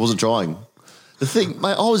excuse. I wasn't trying. The thing,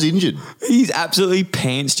 mate, I was injured. he's absolutely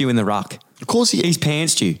pantsed you in the ruck. Of course He's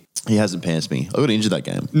pantsed you. he hasn't pantsed me. I got injured that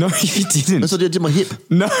game. No, you didn't. That's what I did my hip.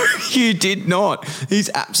 No, you did not. He's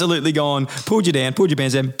absolutely gone, pulled you down, pulled your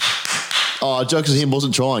pants down. Oh, jokes on him,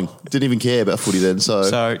 wasn't trying. Didn't even care about footy then. So,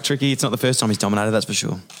 So, Tricky, it's not the first time he's dominated, that's for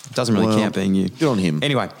sure. Doesn't really Well, count being you. good on him.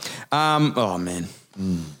 Anyway, oh, man.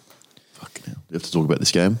 fucking hell. Do you have to talk about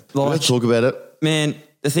this game? Do we have Like- to talk about it? Man,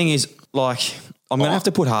 the thing is, I'm going to have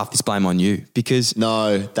to put half this blame on you because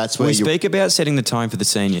No, that's where we you speak about setting the tone for the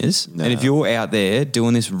seniors. No. And if you're out there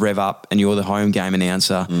doing this rev up and you're the home game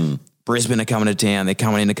announcer, Brisbane are coming to town, they're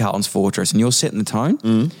coming into Carlton's Fortress, and you're setting the tone,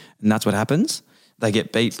 and that's what happens. They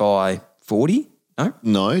get beat by 40, no?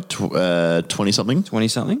 No, 20-something. 20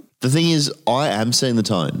 something. The thing is, I am setting the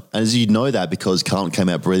tone. And as you know that because Carlton came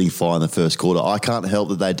out breathing fire in the first quarter, I can't help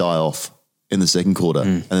that they die off in the second quarter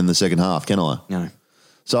and in the second half, can I? No.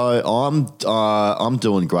 So I'm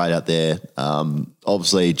doing great out there.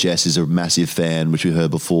 Obviously, Jess is a massive fan, which we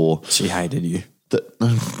heard before. She hated you.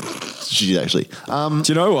 She did actually. Do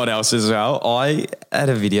you know what else as well? I had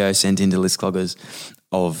a video sent into List Cloggers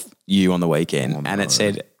of you on the weekend, and it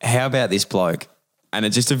said, "How about this bloke?" And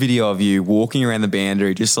it's just a video of you walking around the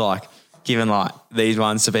boundary, just like giving like these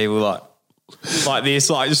ones to people, like this,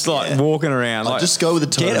 like just like walking around. I Like, just go with the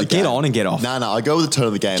tone of the game. Get on and get off. No, I go with the tone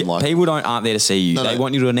of the game. Like People aren't there to see you. No, they no.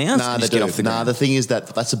 want you to announce. Nah, and they just do. get off the ground. The thing is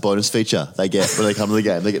that's a bonus feature they get when they come to the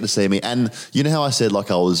game. They get to see me. And you know how I said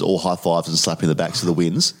like I was all high fives and slapping the backs of the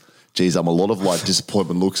wins? Geez, I'm a lot of like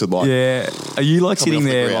disappointment looks and like Yeah. Are you like Coming sitting off the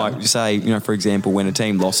there, ground. like, say, for example, when a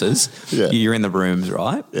team losses, Yeah. you're in the rooms,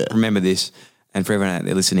 right? Yeah. Remember this. And for everyone out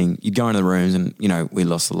there listening, you'd go into the rooms and, we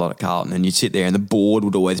lost a lot at Carlton, and you'd sit there and the board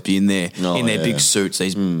would always be in there Oh, in their yeah. big suits,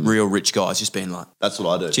 these real rich guys just being like, that's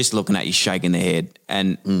what I do. just looking at you, shaking their head.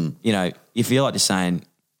 And, you feel like just saying,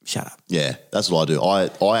 shut up. Yeah, that's what I do.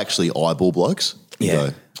 I actually eyeball blokes. Yeah.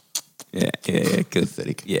 Go, Yeah, good.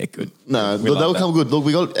 Pathetic. Yeah, good. no, We they'll love that. come good. Look,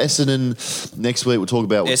 we got Essendon next week. We'll talk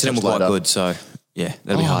about Essendon were later. quite good, so yeah,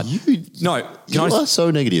 that'll be hard. You can I are so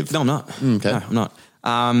negative. No, I'm not. Okay. No, I'm not.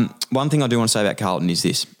 One thing I do want to say about Carlton is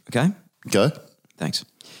this, okay? Go. Thanks.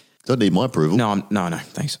 Don't need my approval. No,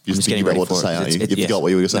 thanks. You're I'm just thinking getting ready about what to for say, it. aren't you? It's- You forgot what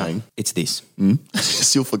you were saying. No, it's this.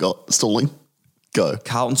 Still forgot. Stalling. Go.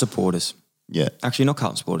 Carlton supporters, Yeah. Actually, not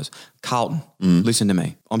Carlton supporters. Carlton, listen to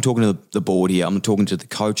me. I'm talking to the board here. I'm talking to the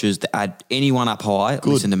coaches, anyone up high,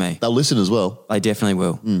 listen to me. They'll listen as well. They definitely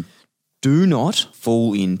will. Do not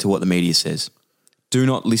fall into what the media says. Do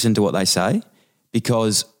not listen to what they say,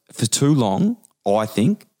 because for too long, I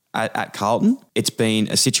think, at Carlton, it's been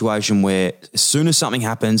a situation where as soon as something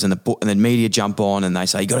happens and the media jump on and they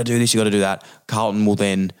say, you got to do this, you got to do that, Carlton will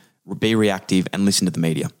then be reactive and listen to the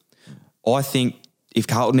media. I think if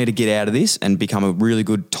Carlton need to get out of this and become a really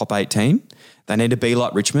good top 8 team, they need to be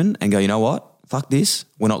like Richmond and go, you know what? Fuck this.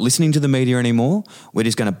 We're not listening to the media anymore. We're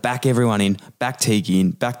just going to back everyone in, back Tiki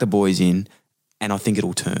in, back the boys in, and I think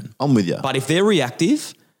it'll turn. I'm with you. But if they're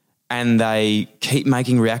reactive and they keep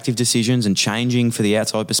making reactive decisions and changing for the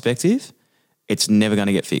outside perspective, it's never going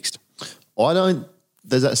to get fixed.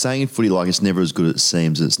 There's that saying in footy, like it's never as good as it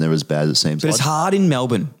seems, it's never as bad as it seems. But it's hard in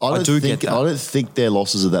Melbourne. I do get that. I don't think their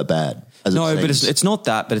losses are that bad. No, but it's not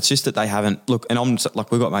that, but it's just that they haven't, look, and I'm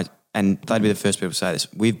like, we've got mates, and they'd be the first people to say this.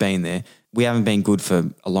 We've been there. We haven't been good for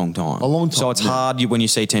a long time. So it's hard when you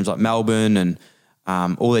see teams like Melbourne and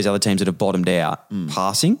all these other teams that have bottomed out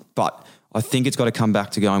passing. But I think it's got to come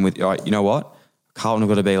back to going with, all right, you know what? Carlton have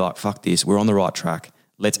got to be like, fuck this. We're on the right track.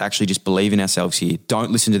 Let's actually just believe in ourselves here.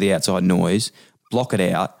 Don't listen to the outside noise. Block it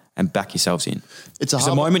out and back yourselves in. Because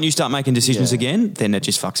the moment you start making decisions again, then it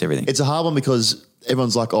just fucks everything. It's a hard one because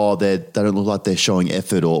everyone's like, oh, they don't look like they're showing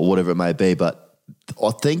effort or whatever it may be. But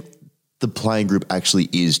I think the playing group actually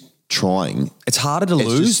is trying. It's harder to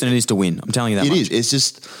lose than it is to win. I'm telling you that much. It is.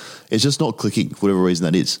 It's just not clicking for whatever reason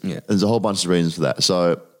that is. Yeah. There's a whole bunch of reasons for that.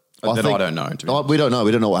 So I don't know. We don't know.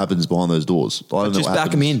 We don't know what happens behind those doors. Just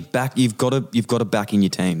back them in. You've got to back in your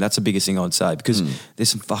team. That's the biggest thing I'd say, because there's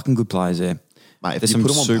some fucking good players there. Mate, if you put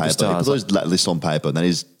them on paper, you put those lists on paper, and it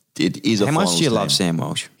is a How much do you love Sam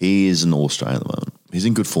Welsh? He is an All-Australian at the moment. He's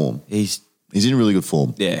in good form. He's in really good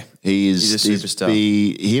form. Yeah. He's a superstar.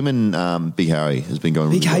 Him and Big Harry has been going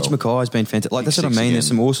really well. Big H. Mackay has been fantastic. Like, that's what I mean. Again. There's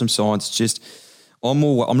some awesome signs. It's just, I'm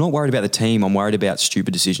not worried about the team. I'm worried about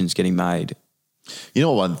stupid decisions getting made. You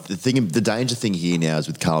know what? The danger thing here now is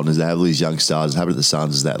with Carlton is they have all these young stars, and happen at the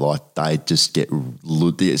Suns is that like they just get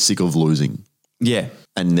sick of losing. Yeah.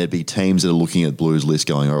 And there'd be teams that are looking at Blues list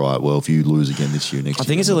going, all right, well, if you lose again this year, next year. I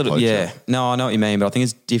think it's a little, No, I know what you mean, but I think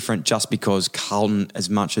it's different just because Carlton, as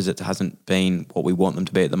much as it hasn't been what we want them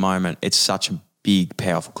to be at the moment, it's such a big,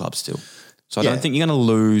 powerful club still. So I don't think you're going to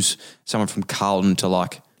lose someone from Carlton to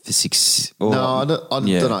like for 6. No, I don't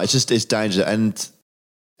know. It's danger. And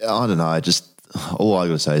I don't know. All I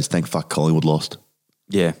got to say is thank fuck Collingwood lost.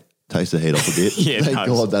 Yeah. Takes the heat off a bit. Thank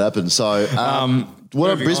God that happened. So, what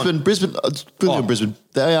about Brisbane? Brisbane, Brisbane.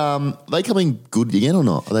 They coming good again or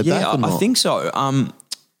not? Are they back or not? I think so.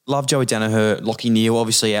 Love Joey Danaher. Lockie Neal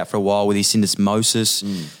obviously out for a while with his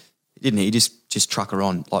syndesmosis. Didn't he? He just truck her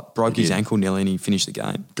on. Like broke his ankle nearly and he finished the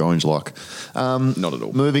game. Orange luck. Not at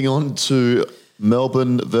all. Moving on to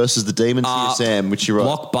Melbourne versus the Demons here, Sam, which you wrote.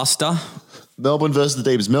 Blockbuster. Melbourne versus the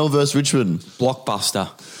Demons. Melbourne versus Richmond. Blockbuster.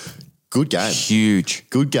 Good game. Huge.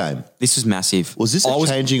 Good game. This was massive. Was this a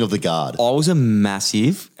changing of the guard? I was a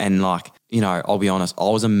massive, and like, you know, I'll be honest, I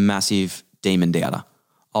was a massive Demon doubter.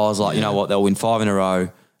 I was like, you know what, they'll win 5 in a row,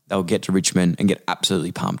 they'll get to Richmond and get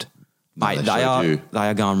absolutely pumped. Mate, they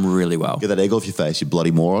are going really well. Get that egg off your face, you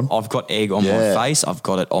bloody moron. I've got egg on my face. I've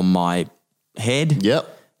got it on my head.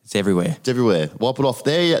 Yep. It's everywhere. It's everywhere. Wipe it off.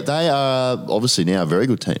 They are obviously now a very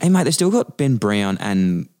good team. Hey, mate, they've still got Ben Brown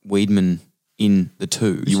and Weidman in the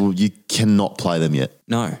twos. You cannot play them yet.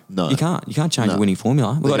 No. You can't. You can't change the winning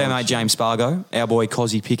formula. We've got our mate James Spargo, our boy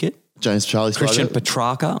Cozzy Pickett. Charlie Christian Spargo.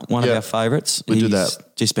 Petrarca, one of our favourites. We do He's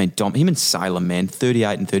that. just been him and Salem, man,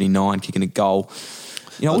 38 and 39, kicking a goal.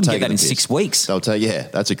 You know, I wouldn't get that in 6 weeks. They'll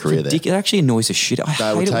take, that's a career there. It actually annoys the shit. I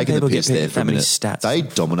hate it when people get that many stats. They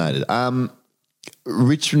dominated.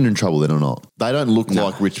 Richmond in trouble then or not? They don't look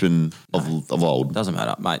like Richmond of old. Doesn't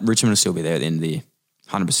matter, mate. Richmond will still be there at the end of the year.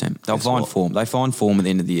 100%. They'll find form. They find form at the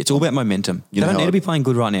end of the year. It's all about momentum. They don't need to be playing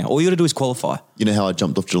good right now. All you got to do is qualify. You know how I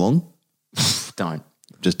jumped off Geelong? Don't.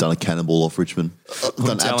 Just done a cannonball off Richmond.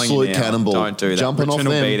 I'm telling you now, cannonball. Don't do that. Jumping Richmond off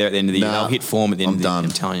will them. be there at the end of the year. They'll hit form at the end of the year. I'm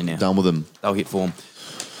telling you now. Done with them. They'll hit form.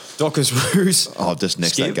 Dockers Roos. Oh, just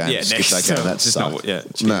next that game. Yeah, skip next. that game. That's just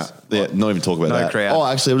sucked. not even talk about no that. Crowd. Oh,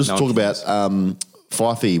 actually, we'll just talk about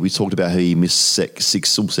Fifey. We talked about how he missed six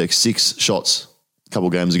shots a couple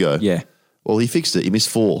of games ago. Yeah. Well, he fixed it. He missed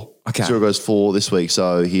 4. Okay. 0 goes 4 this week.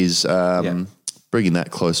 So he's bringing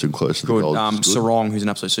that closer and closer to the goal. Sarong, who's an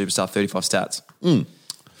absolute superstar, 35 stats.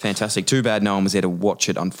 Fantastic. Too bad no one was there to watch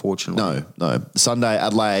it, unfortunately. No. Sunday,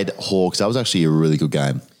 Adelaide Hawks. That was actually a really good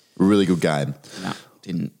game. No,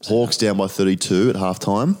 didn't. Hawks down by 32 at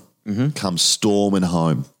halftime. Come storming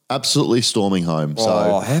home. Absolutely storming home. So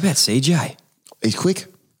how about CJ? he's quick.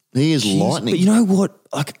 He is lightning. But you know what?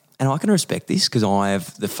 Like, and I can respect this because I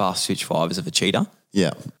have the fast switch fibers of a cheetah.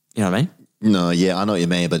 Yeah. You know what I mean? No, yeah, I know what you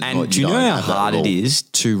mean. But And do you know how hard it is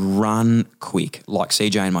to run quick, like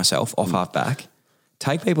CJ and myself, off half back,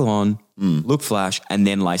 take people on, look flash, and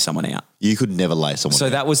then lay someone out? You could never lay someone So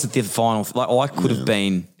down. that was the final. Like, I could have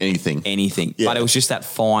been Anything. Yeah. But it was just that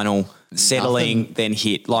final settling, then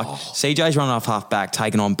hit. Like CJ's running off half back,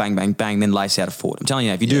 taking on, bang, bang, bang, then lace out a foot. I'm telling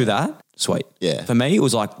you, if you do that, sweet. Yeah. For me, it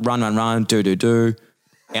was like run, do,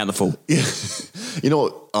 out the full. You know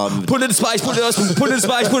what? Put it in space, put it in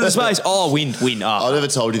space. Oh, win. I Oh. never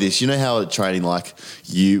told you this. You know how at training, like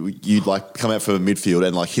you'd like come out from a midfield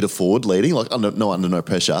and like hit a forward leading, like under no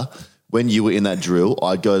pressure. When you were in that drill,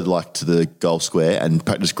 I'd go like to the goal square and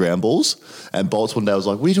practice ground balls. And Bolts one day was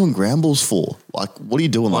like, "What are you doing ground balls for? Like, what are you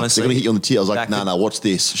doing? Like, Honestly, they're gonna hit you on the tee." I was like, back "No, watch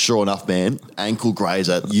this." Sure enough, man, ankle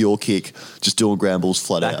grazer, your kick, just doing ground balls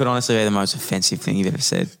flat That out. could honestly be the most offensive thing you've ever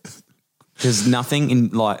said. There's nothing in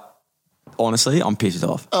like. Honestly, I'm pissed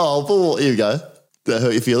off. Oh, but here we go. Did that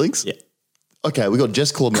hurt your feelings? Yeah. Okay, we got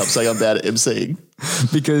Jess calling me up saying I'm bad at MCing.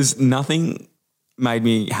 Because nothing made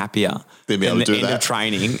me happier Than being than able the to do end that. of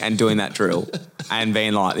training and doing that drill and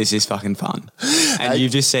being like, this is fucking fun. And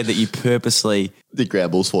you've just said that you purposely... Did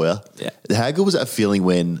ground balls for you. Yeah. How good was that feeling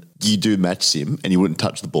when you do match sim and you wouldn't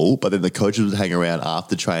touch the ball, but then the coaches would hang around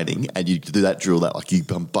after training and you do that drill that like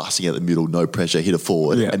I'm busting out the middle, no pressure, hit a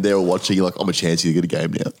forward, Yeah. and they're all watching you like, I'm a chance you to get a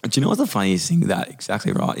game now. Do you know what's the funniest thing? That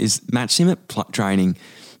exactly right is match sim at training.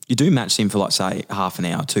 You do match sim for like say half an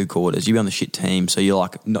hour, 2 quarters. You be on the shit team, so you're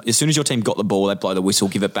like, as soon as your team got the ball, they blow the whistle,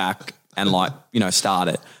 give it back, and like start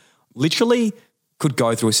it. Literally could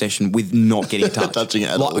go through a session with not getting touched, Touching it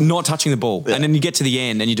at like, all. not touching the ball, Yeah. and then you get to the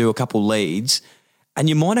end and you do a couple leads, and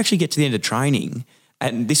you might actually get to the end of training.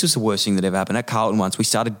 And this was the worst thing that ever happened at Carlton. Once we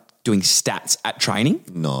started doing stats at training.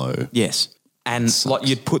 No. Yes. And like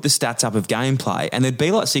you'd put the stats up of gameplay and there'd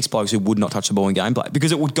be like 6 blokes who would not touch the ball in gameplay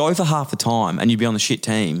because it would go for half the time and you'd be on the shit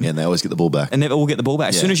team Yeah, and they always get the ball back. and never will get the ball back.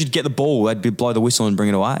 As Yeah. soon as you'd get the ball, they'd blow the whistle and bring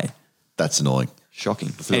it away. That's annoying. Shocking.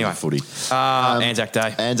 Anyway, Anyway, footy. Anzac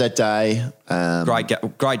Day. Anzac Day.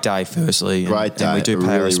 Great day, firstly. Great And we day. do pay Really,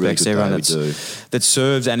 our really respects good to everyone day, we do. that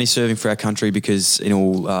serves and is serving for our country because in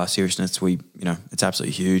all seriousness, it's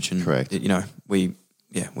absolutely huge. And, Correct. we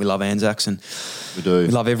love Anzacs and We do. we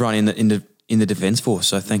love everyone in the Defence Force.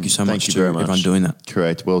 So thank you so Thank much you to very much. everyone doing that.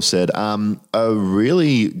 Correct. Well said. A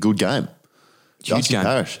really good game. Huge Dusty game.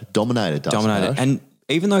 Parish. Dominated. Dusty Parish. And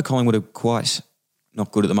even though Collingwood are quite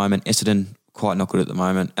not good at the moment, Essendon quite not good at the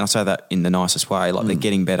moment, and I say that in the nicest way, like they're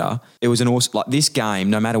getting better. It was an awesome, like this game,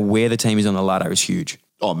 no matter where the team is on the ladder, is huge.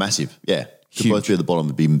 Oh, massive. Yeah. Could Huge. both be at the bottom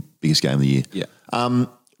of the biggest game of the year. Yeah.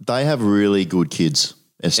 They have really good kids.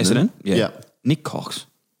 Essendon? Yeah. Nick Cox.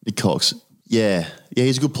 Nick Cox. Yeah. Yeah,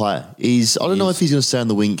 he's a good player. I don't know if he's going to stay on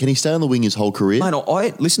the wing. Can he stay on the wing his whole career? Mate,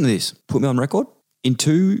 I listen to this. Put me on record. In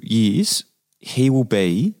 2 years, he will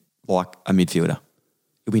be like a midfielder.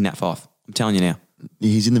 He'll be Nat Fife. I'm telling you now.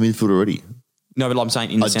 He's in the midfield already. No, but I'm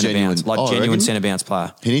saying in the A centre genuine- bounce, like oh, genuine reckon? centre bounce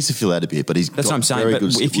player. He needs to fill out a bit, but he's That's got what I'm saying. very But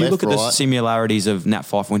good if you left, look at the right. similarities of Nat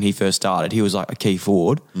Fife when he first started, he was like a key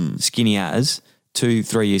forward, skinny as.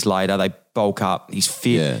 2-3 years later, they bulk up. He's fit,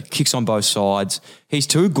 Yeah. kicks on both sides. He's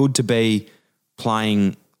too good to be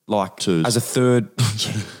playing like Twos. as a third,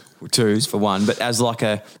 twos for one, but as like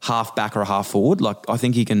a half back or a half forward. Like I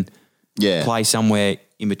think he can play somewhere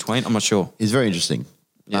in between. I'm not sure. He's very interesting.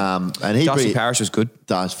 Yeah. And he Darcy Parish was good.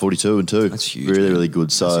 That's 42 and 2. That's huge, Really, man. really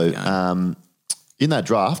good. So Massive game. in that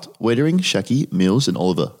draft, Wettering, Shaki, Mills and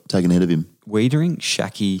Oliver taken ahead of him. Wiedering,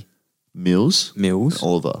 Shaki, Mills, Mills.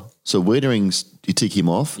 Oliver. So Wettering's, you tick him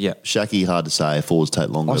off. Yeah. Shaki, hard to say. Forwards take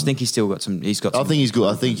longer. I just think he's still got some. He's got. I Some, think he's good.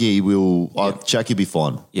 I think he will. Shaki will be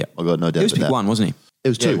fine. Yeah, I've got no doubt He was about pick that. one, wasn't he? It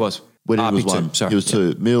was 2. Yeah, it was. Wettering was pick 1. two. Sorry. He was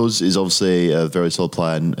 2. Mills is obviously a very solid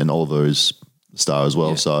player and Oliver is a star as well.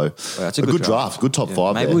 Yeah. So that's a good draft. Good top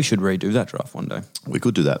 5 Maybe there. we should redo that draft one day. We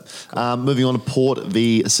could do that. Moving on to Port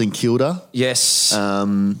v St Kilda. Yes.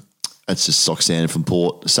 It's just sock standard from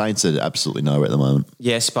Port. Saints are absolutely nowhere at the moment.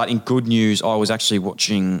 Yes, but in good news, I was actually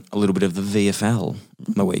watching a little bit of the VFL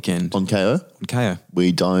on the weekend On KO, on KO.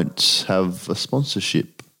 we don't have a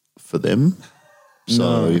sponsorship for them.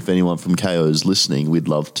 So if anyone from KO is listening, we'd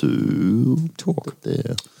love to Talk.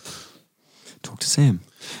 there. Talk to Sam.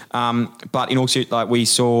 But in all seriousness, like I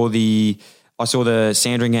saw the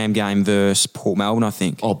Sandringham game versus Port Melbourne, I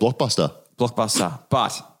think. Oh, Blockbuster. Blockbuster.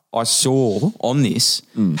 But I saw on this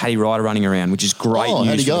Paddy Ryder running around, which is great Oh,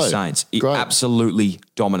 how'd news he for the go? Saints. He Great. absolutely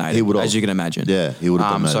dominated, He would've. as you can imagine. Yeah, he would've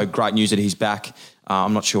dominated. So great news that he's back.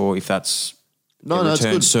 I'm not sure if that's No, it's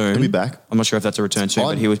return good. soon. He'll be back. I'm not sure if that's a return soon,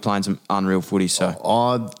 but he was playing some unreal footy. So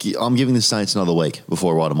I'm giving the Saints another week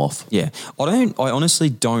before I write them off. yeah, I honestly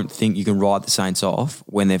don't think you can ride the Saints off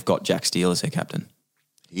when they've got Jack Steele as their captain.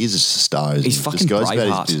 He's a star. Isn't He's he? fucking Just goes Braveheart.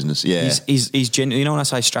 about his business. Yeah. He's genuine. You know when I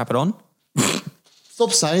say strap it on,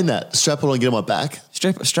 Stop saying that. Strap it on and get on my back.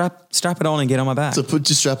 strap it on and get on my back. So put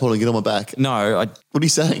your strap on and get on my back. No, I What are you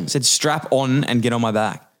saying? said strap on and get on my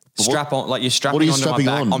back. Strap on, like you're strapping What are you onto my strapping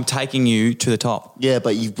back. on? I'm taking you to the top. Yeah,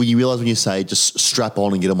 but when you realise when you say just strap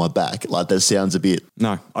on and get on my back, like that sounds a bit,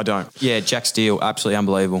 No, I don't. Yeah, Jack Steele, absolutely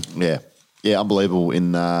unbelievable. yeah, unbelievable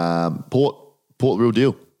in Port, real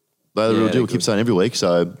deal. They're the Yeah, real they're deal. good. Keep saying every week.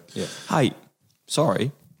 So Yeah. Hey,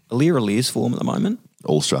 sorry, Ali's form at the moment.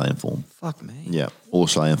 all Australian form. Fuck me. Yeah, all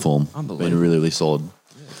Australian form. Unbelievable. Been really, really solid.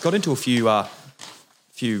 Got into a few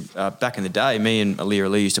back in the day. Me and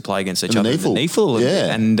Ali used to play against each In the other in the Neefle. Neefle a little bit.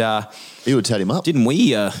 Yeah. And You would tat him up. didn't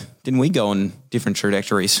we go on different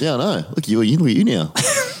trajectories? Yeah, I know. Look, you now,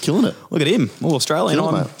 killing it. Look at him, all Australian. Kill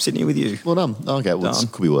him, I'm mate. sitting here with you. Well done. Okay, well, this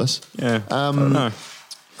Done. could be worse. Yeah. I don't know.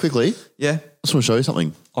 Quickly, Yeah. I just want to show you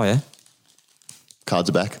something. Oh yeah. Cards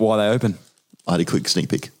are back. Why are they open? I had a quick sneak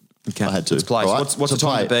peek. Okay. I had to. Let's play. All What's the So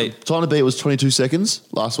time to play. beat? Time to beat was 22 seconds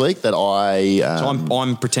last week that I... So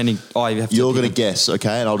I'm pretending. I have to. you're going to guess,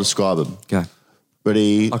 okay? And I'll describe them. Okay.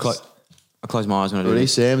 Ready? I close my eyes when I do Ready?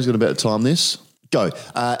 this. Sam's going to about time this. Go.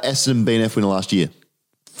 Essendon BNF winner last year.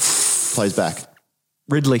 Plays back.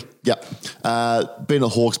 Ridley. Yep. Been at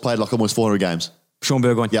Hawks, played like almost 400 games. Sean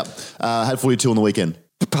Burgoyne. Yep. Had 42 on the weekend.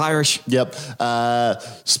 Parish. Yep.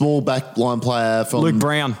 Small back line player from... Luke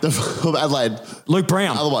Brown. from Adelaide. Luke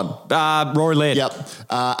Brown. Other one. Rory Laird. Yep.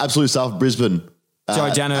 Absolute stuff. Brisbane.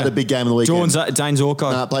 Joe Dano. Had a big game on the weekend. Dane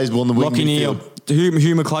Zorko. Plays on the wing Lockie Neal. midfield.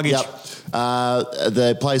 Hugh McCluggage. Yep.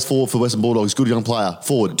 They plays forward for Western Bulldogs. Good young player.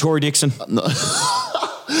 Forward. Tory Dixon.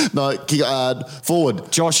 No, forward.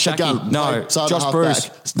 Josh Shackey. Gun. No. Started Josh at Bruce.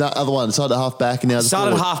 half back. Other one. Started at half back and now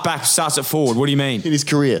Started forward. half back, starts at forward. What do you mean? In his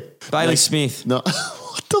career. Bailey Smith. No.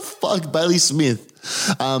 What the fuck? Bailey Smith.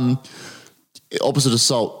 Opposite of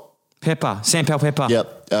Salt. Pepper. Sam Pepper.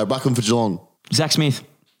 Yep. Ruckham for Geelong. Zach Smith.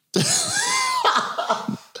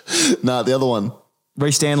 No, the other one.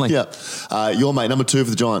 Reece Stanley. Yep. Your mate, number 2 for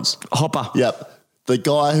the Giants. Hopper. Yep. The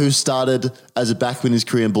guy who started as a backman in his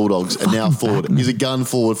career in Bulldogs and now forward. backman. He's a gun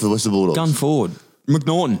forward for the Western Bulldogs. Gun forward.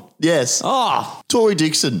 McNaughton. Yes. Oh, Tory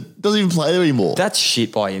Dixon. Doesn't even play there anymore. that's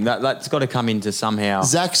shit by him. That's got to come into somehow.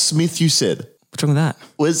 Zach Smith, you said. What's wrong with that?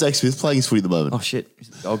 Where's Zach Smith playing his footy at the moment? Oh, shit. He's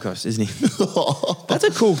at the Gold Coast, isn't he? That's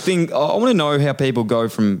a cool thing. I want to know how people go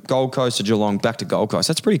from Gold Coast to Geelong back to Gold Coast.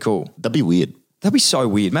 That's pretty cool. That'd be weird. That'd be so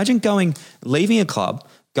weird. Imagine leaving a club,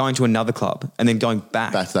 going to another club, and then going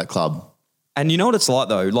back. Back to that club. And you know what it's like,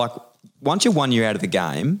 though? Like, once you're 1 year out of the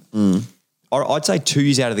game, I'd say 2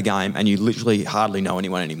 years out of the game, and you literally hardly know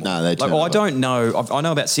anyone anymore. No, they like, turn I over. don't know. I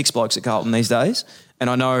know about 6 blokes at Carlton these days, and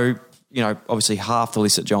I know, obviously half the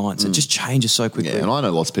list at Giants. It just changes so quickly. Yeah, and I know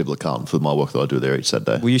lots of people at Carlton for my work that I do there each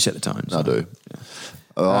Saturday. Well, you set the tone. I do.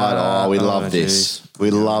 All right, we love this. geez. We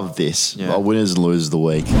love this. Yeah. Our winners and losers of the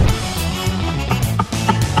week.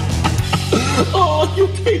 Oh, you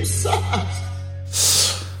keep sad.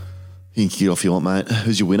 You can kick it off if you want, mate.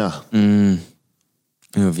 Who's your winner? Who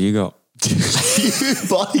have you got?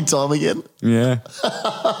 Buying time again. Yeah.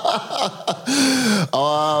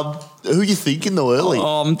 Who are you thinking though early?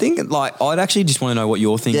 I'm thinking, I'd actually just want to know what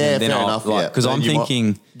you're thinking. Yeah, then fair I'll, enough. Because I'm You might-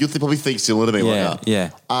 thinking, You'll probably think similar to me right now.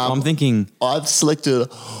 yeah. I'm thinking I've selected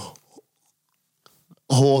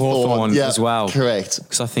Hawthorn Hawthorn as well. Correct.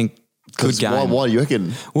 because I think good game. Why do you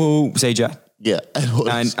reckon? Well, CJ. Yeah.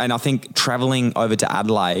 And I think travelling over to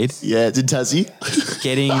Adelaide, yeah, it's in Tassie.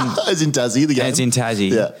 getting It's in Tassie, the game. it's in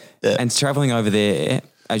Tassie, Yeah. and travelling over there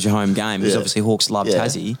as your home game, because Yeah. obviously Hawks love Yeah.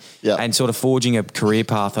 Tassie, Yeah. and sort of forging a career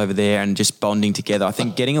path over there and just bonding together. I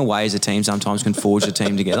think getting away as a team sometimes can forge a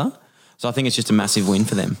team together. So I think it's just a massive win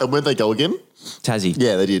for them. And where'd they go again? Tassie.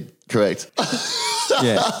 Yeah, they did. Correct.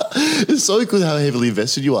 Yeah. It's so good how heavily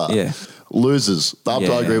invested you are. Yeah. Losers.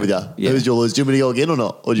 After I agree with you. Yeah. Who's your loser? Do you want me to go again or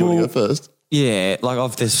not? Or do you want to go first? Yeah,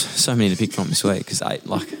 there's so many to pick from this week because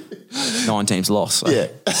 9 teams lost. So. Yeah.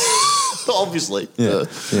 Obviously. Yeah.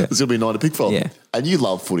 There's going to be 9 to pick from. Yeah. And you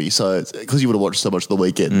love footy, so because you would have watched so much of the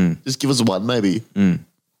weekend, just give us one maybe.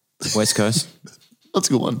 West Coast. That's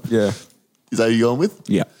a good one. Yeah. Is that who you're going with?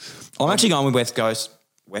 Yeah. I'm actually going with West Coast.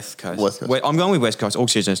 West Coast. I'm going with West Coast, all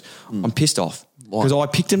seriousness. I'm pissed off because I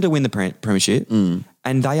picked them to win the premiership and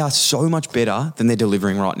they are so much better than they're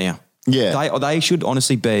delivering right now. Yeah. They should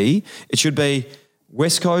honestly be, it should be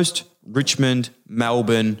West Coast, Richmond,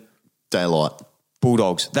 Melbourne, Daylight.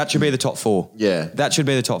 Bulldogs. That should be the top 4. Yeah. That should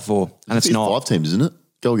be the top 4. And it's not. 5 teams, isn't it?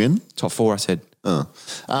 Go again. Top 4, I said.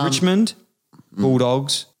 Richmond,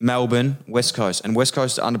 Bulldogs, Melbourne, West Coast. And West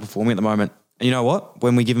Coast are underperforming at the moment. And you know what?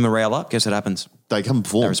 When we give them a rail up, guess what happens? They come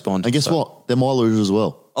perform. They respond. And guess So- what? They're my losers as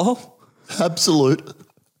well. Oh, Absolute.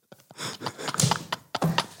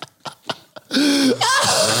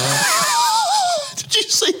 Did you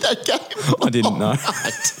see that game? I didn't know.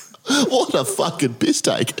 What a fucking piss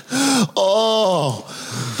take. Oh,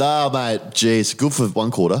 mate. Jeez. Good for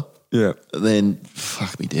one quarter. Yeah. Then,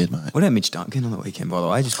 fuck me dead, mate. What about Mitch Duncan on the weekend, by the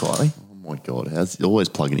way, just quietly? Oh, my God. How's always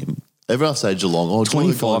plugging him. Everyone I say Geelong. Oh, Geelong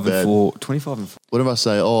are 25 going and bad. 4. 25 and 4. Whenever I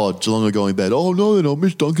say, oh, Geelong are going bad. Oh, no, they're not.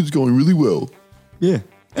 Mitch Duncan's going really well. Yeah.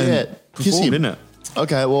 Yeah. Kiss Performed, him. didn't it?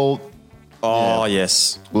 Okay, well, Oh,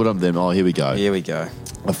 yes. well done them. Oh, here we go. Here we go.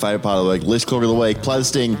 My favourite part of the week. List Clogger of the week. Play the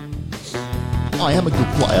sting. I am a good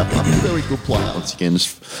player. I'm a very good player. Once again, just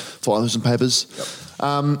flying through some papers.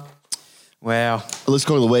 Wow. The List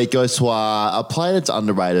Clogger of the week goes to a player that's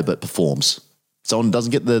underrated but performs. Someone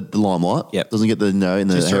doesn't get the limelight. Yep. Doesn't get the in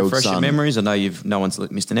the Just to Herald refresh your Sun. memories, I know no one's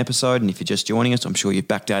missed an episode, and if you're just joining us, I'm sure you've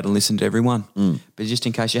backdated and listened to everyone. But just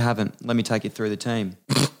in case you haven't, let me take you through the team.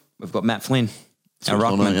 We've got Matt Flynn, our Switch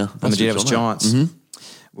on, ruckman yeah. from the Switch GWS on, Giants.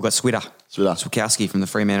 We've got Switter. Swikowski from the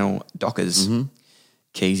Fremantle Dockers.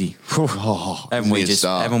 Keezy. Haven't we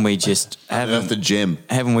just Unearthed the gem.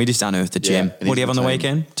 Haven't we just unearthed the gem? and What do you he's have on the the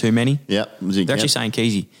team. weekend? Too many? Yeah. They're actually saying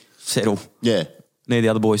Keezy. Settle. Yeah. Need the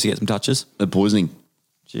other boys to get some touches. The poisoning.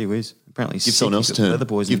 Gee whiz. Apparently Give someone else a he's got turn. leather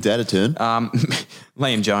poisoning. Give Dad a turn.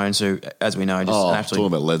 Liam Jones, who, as we know, just Oh, an talking absolute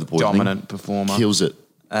about leather poisoning. dominant performer. Kills it.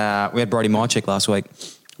 We had Brody Mychek last week.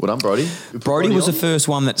 Well done, Brody. We put Brody was the on? first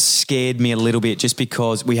one that scared me a little bit just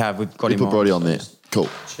because we've got We him put on. Brody on there. Cool.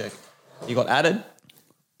 Check. You got added.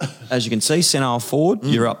 As you can see, centre half forward.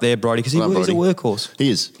 You're up there, Brody, because Well done, he's a Brody. workhorse. He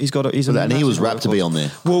is. He's a And he was massive rapt to be workhorse. on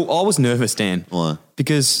there. Well, I was nervous, Dan. Why?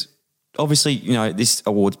 Because obviously, this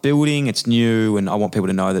award's building, it's new, and I want people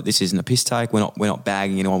to know that this isn't a piss take. We're not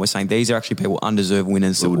bagging anyone. We're saying these are actually people undeserved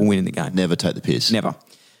winners that will win in the game. Never take the piss. Never.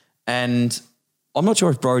 And I'm not sure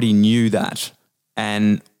if Brody knew that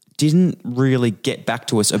and didn't really get back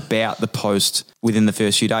to us about the post within the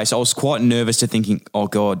first few days. So I was quite nervous to thinking, oh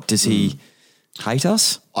God, does he hate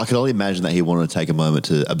us? I can only imagine that he wanted to take a moment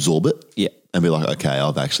to absorb it. Yeah. And be like, okay,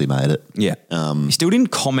 I've actually made it. Yeah. He still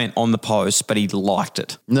didn't comment on the post, but he liked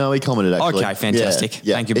it. No, he commented actually. Okay, fantastic.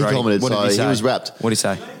 Yeah, Thank you, Brody. He commented, What did so he say? he was wrapped. What did he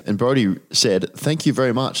say? And Brody said, thank you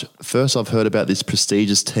very much. First, I've heard about this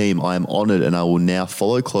prestigious team. I am honoured and I will now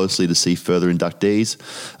follow closely to see further inductees.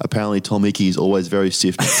 Apparently, Tom Hickey is always very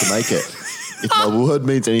stiff to make it. If my word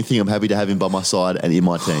means anything, I'm happy to have him by my side and in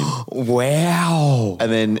my team. Wow.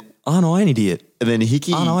 And then Aren't I an idiot?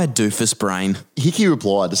 Hickey... Aren't I a doofus brain? Hickey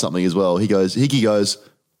replied to something as well. Hickey goes,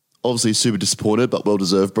 obviously super disappointed, but well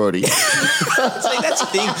deserved, Brody. See, that's the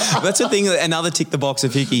thing. That's the thing. Another tick the box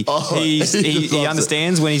of Hickey. Oh, he he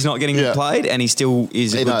understands when he's not getting Yeah. played, and he still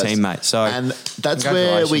is a He good knows. teammate. So, and that's where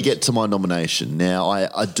we congratulations. get to my nomination. Now,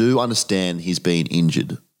 I do understand he's been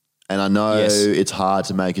injured. And I know Yes. it's hard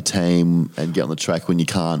to make a team and get on the track when you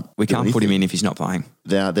can't. We do can't put him anything. in if he's not playing.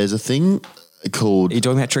 Now, there's a thing called Are you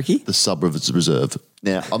talking about Tricky? the sub reserve.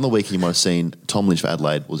 Now, on the weekend, you might have seen Tom Lynch for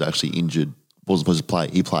Adelaide was actually injured, wasn't supposed to play.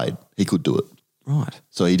 He played. He could do it. Right.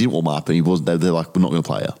 So he didn't warm up and he wasn't, they're like, we're not going to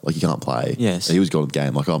play you. Like, you can't play. Yes. So he was going to the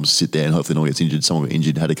game. Like, I'm just sit there and hopefully no one gets injured. Someone got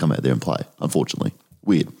injured, had to come out there and play, unfortunately.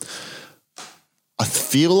 Weird. I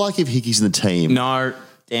feel like if Hickey's in the team. No,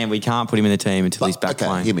 Dan, we can't put him in the team until he's back okay,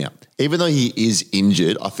 playing. hear me out. Even though he is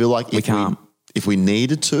injured, I feel like if we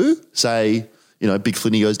needed to, say, Big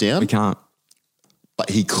Flinny goes down. We can't. But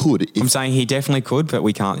he could. I'm saying he definitely could, but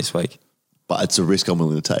we can't this week. But it's a risk I'm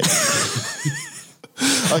willing to take.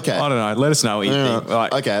 Okay. I don't know. Let us know what you think.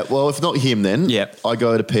 Like, Okay, well, if not him then, Yep. I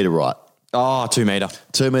go to Peter Wright. Oh, 2 metre.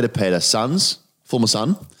 2 metre Peter, former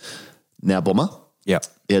Sun, now Bomber. Yep.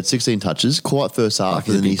 He had 16 touches, quiet first half,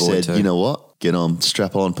 he's a and then he big boy said, too. you know what, get on,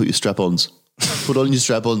 strap on, put your strap-ons. Put on your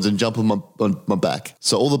strap-ons and jump on my back.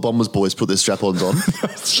 So all the Bombers boys put their strap-ons on.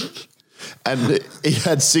 And he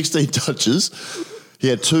had 16 touches. He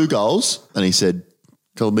had 2 goals, and he said,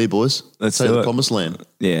 come on me, boys. Let's take do the it." promised land.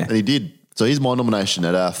 Yeah. And he did. So he's my nomination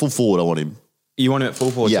at full forward. I want him. You want him at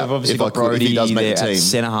full forward. Yeah, So you've obviously if I got could- if Brody he does make the there at team.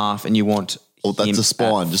 centre half, and you want Well, that's him the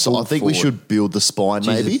spine. at Just full I think we forward. should build the spine,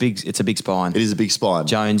 Jeez, maybe. It's a big spine. It is a big spine.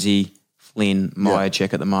 Jonesy, Flynn,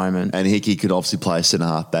 Myercheck at the moment. And Hickey could obviously play centre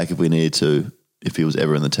half back if we needed to, if he was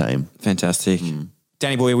ever in the team. Fantastic.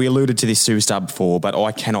 Danny Boy, we alluded to this superstar before, but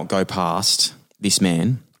I cannot go past this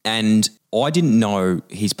man. And I didn't know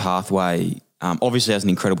his pathway. Obviously, has an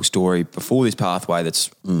incredible story before this pathway that's,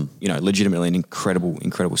 legitimately an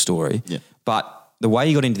incredible story. Yeah. But the way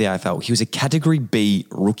he got into the AFL, he was a Category B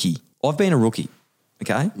rookie. I've been a rookie,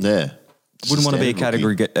 okay? Yeah. Wouldn't want to be a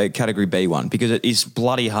standard category B one because it is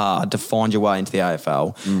bloody hard to find your way into the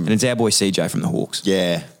AFL. And it's our boy CJ from the Hawks.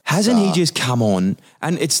 Yeah. Hasn't he just come on?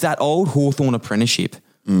 And it's that old Hawthorn apprenticeship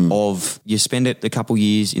of you spend it a couple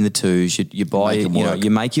years in the twos, you buy Make it, him you know, work.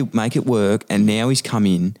 you make it work, and now he's come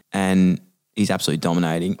in and he's absolutely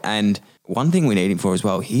dominating. And one thing we need him for as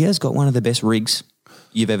well, he has got one of the best rigs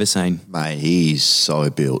you've ever seen. Mate, he's so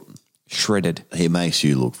built. Shredded. He makes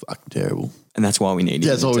you look fucking terrible. And that's why we need him. Yeah,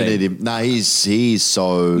 that's all we need him. No, he's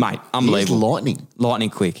so... Mate, unbelievable. He's lightning. Lightning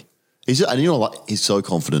quick. And you know, like, he's so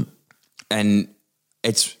confident. And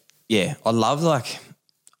it's, yeah, I love, like,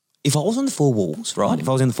 if I was on the four walls, right? If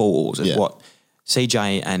I was in the four walls of what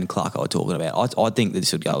CJ and Clarko are talking about, I think that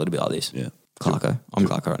this would go a little bit like this. Yeah. Clarko. I'm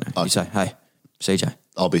Clarko right now. You say, hey, CJ.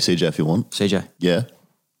 I'll be CJ if you want. CJ, Yeah.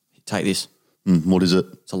 take this. What is it?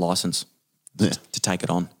 It's a license Yeah. to take it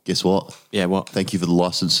on. Guess what? Yeah, what? Thank you for the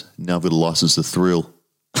license. Now I've got a license to thrill.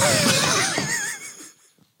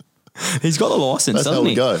 He's got the license, That's how doesn't we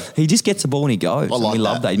he? go. He just gets the ball and he goes. I like and we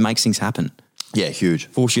love that. that. He makes things happen. Yeah, huge.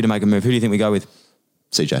 Force you to make a move. Who do you think we go with?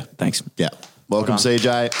 CJ. Thanks. Yeah. Welcome, Well done.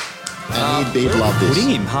 CJ. And he'd love this. Putting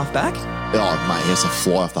him half back? Oh, mate, he has to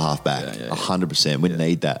fly off the half back. 100%. We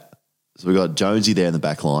need that. So we've got Jonesy there in the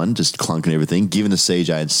back line, just clunking everything, giving to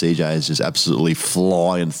CJ, and CJ is just absolutely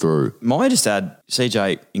flying through. Might just add,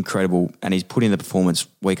 CJ, incredible, and he's put in the performance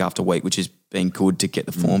week after week, which has been good to get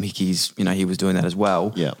the form. Hickey's, he was doing that as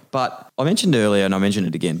well. Yeah. But I mentioned earlier, and I mentioned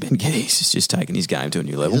it again, Ben Geddes has just taken his game to a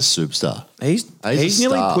new level. He's a superstar. He's a nearly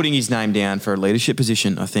star. putting his name down for a leadership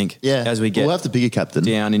position, I think, Yeah. as we get We'll have to pick a captain.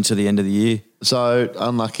 down into the end of the year. So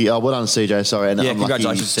unlucky. Oh, well done, CJ. Sorry. And Yeah, unlucky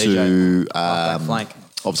congratulations, to CJ. Halfback flank.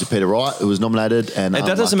 obviously Peter Wright, who was nominated. And That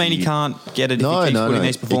doesn't mean he unlucky- can't get it if No, he keeps no, putting no,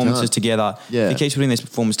 these he performances can't. together. Yeah. If he keeps putting these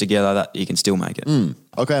performances together, that he can still make it.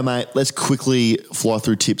 Okay, mate, let's quickly fly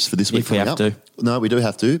through tips for this week. If we coming have up. to. No, we do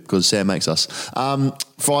have to because Sam makes us.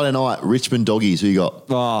 Friday night, Richmond Doggies. Who you got?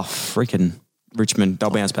 Oh, freaking Richmond.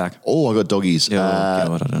 They'll bounce back. Oh, I got Doggies. Yeah,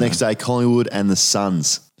 God, I don't next day, Collingwood and the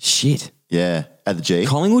Suns. Shit. Yeah, at the G.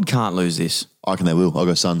 Collingwood can't lose this. I reckon they will. I'll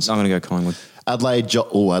go Suns. I'm going to go Collingwood. Adelaide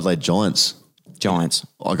Giants. Giants.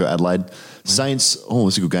 I'll go Adelaide. Saints. Oh,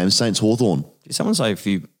 it's a good game. Saints Hawthorn. Did someone say a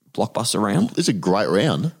few blockbuster round? It's a great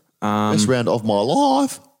round. Best round of my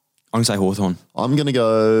life. I'm going to say Hawthorn. I'm going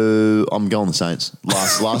the Saints.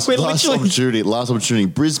 Last We're last literally- opportunity.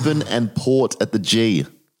 Brisbane and Port at the G.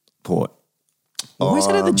 Port. Why is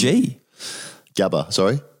it at the G? Gabba,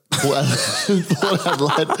 sorry. Port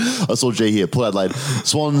Adelaide. I saw G here. Port Adelaide.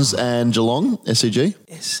 Swans and Geelong, SCG.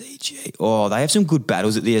 SCG. Oh, they have some good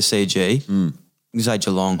battles at the SCG. I'm going to say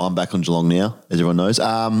Geelong. I'm back on Geelong now, as everyone knows.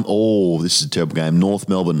 This is a terrible game. North and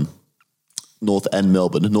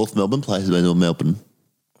Melbourne. North Melbourne plays North Melbourne.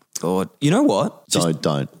 God. You know what?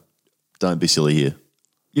 Don't be silly here.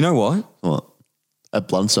 You know what? What? At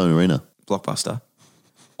Blundstone Arena. Blockbuster.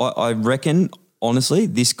 I reckon, honestly,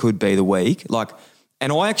 this could be the week.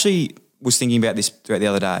 And I actually was thinking about this throughout the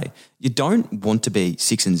other day. You don't want to be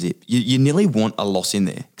 6 and zip. You nearly want a loss in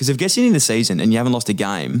there. Because if it gets into the season and you haven't lost a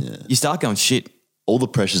game, you start going, shit. All the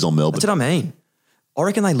pressure's on Melbourne. That's what I mean. I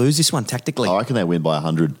reckon they lose this one tactically. I reckon they win by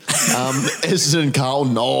 100. Essendon and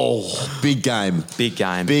Carlton. Oh, big game. Big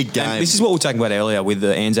game. Big game. And this is what we were talking about earlier with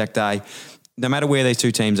the Anzac Day. No matter where these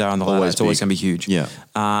two teams are on the ladder, Always it's always big. going to be huge. Yeah.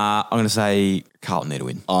 I'm going to say Carlton need to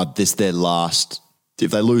win. This their last.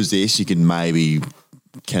 If they lose this, you can maybe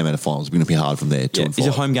come out of finals. It's going to be hard from there. 2 and 5. Is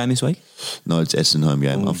it home game this week? No, it's Essendon home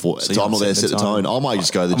game. so So I'm not there to set the tone. I might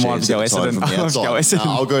just go to the I G might and go set the tone Essendon. from the I might go outside. Essendon.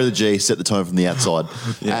 No, I'll go to the G, set the tone from the outside.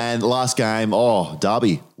 And last game,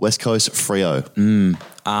 Derby, West Coast Freo.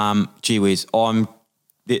 Gee whiz.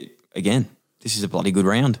 Again, this is a bloody good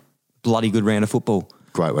round. Bloody good round of football.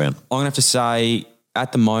 Great round. I'm going to have to say,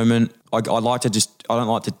 at the moment, I don't like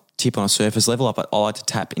to tip on a surface level, but I like to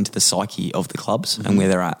tap into the psyche of the clubs and where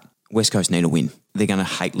they're at. West Coast need a win. They're going to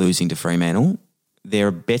hate losing to Fremantle. They're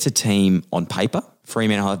a better team on paper.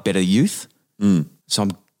 Fremantle have better youth. So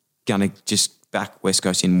I'm going to just back West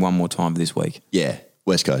Coast in one more time for this week. Yeah,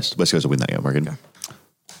 West Coast. West Coast will win that game, I reckon. Okay.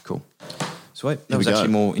 Cool. Sweet. That Here was we go.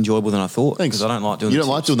 actually more enjoyable than I thought. Thanks. Because I don't like doing You the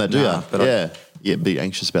don't like tips. doing that, do you? Nah, but Yeah, be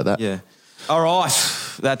anxious about that. Yeah. All right.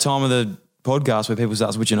 That time of the podcast where people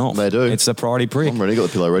start switching off. They do. It's the priority prick. I'm ready. Got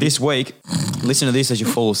the pillow ready. This week, listen to this as you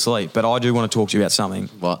fall asleep, but I do want to talk to you about something.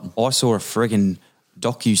 What? I saw a friggin'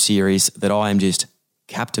 docu-series that I am just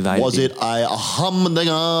captivated Was in. it a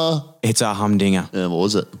humdinger? It's a humdinger. Yeah, what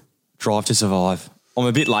was it? Drive to Survive. I'm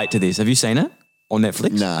a bit late to this. Have you seen it on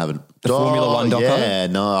Netflix? No, I haven't. The Formula One doco? Yeah,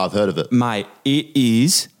 no, I've heard of it. Mate, it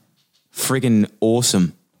is friggin'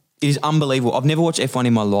 awesome. It is unbelievable. I've never watched F1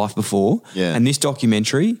 in my life before. Yeah. And this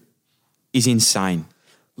documentary is insane.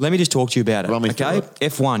 Let me just talk to you about it. Run me okay? through it.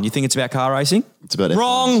 F1. You think it's about car racing? It's about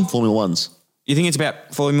Wrong. F1s, Formula Ones. You think it's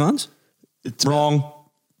about Formula Ones? It's Wrong.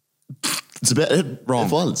 It's about Wrong.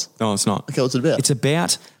 F1s. No, it's not. Okay, what's it about? It's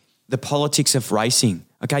about the politics of racing.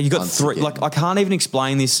 Okay, you got Once three. again. Like I can't even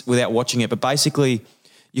explain this without watching it, but basically,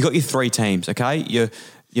 you got your three teams. Okay, your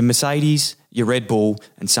Mercedes, your Red Bull,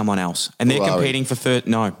 and someone else, and they're Ferrari. competing for first.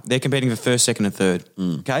 No, they're competing for first, second, and third.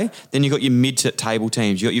 Okay, then you got your mid-table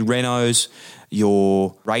teams. You got your Renaults,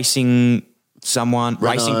 your Racing someone,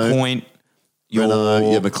 Racing Point, your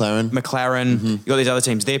Renault, your McLaren. McLaren. You got these other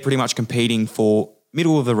teams. They're pretty much competing for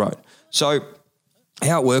middle of the road. So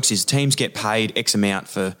how it works is teams get paid X amount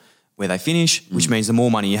for where they finish, which means the more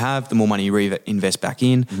money you have, the more money you invest back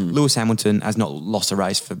in. Lewis Hamilton has not lost a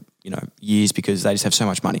race for years because they just have so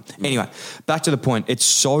much money. Anyway, back to the point. It's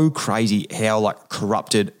so crazy how like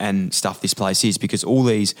corrupted and stuff this place is because all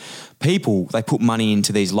these people, they put money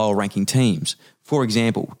into these lower ranking teams. For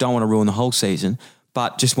example, don't want to ruin the whole season,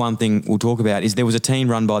 but just one thing we'll talk about is there was a team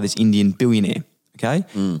run by this Indian billionaire, okay?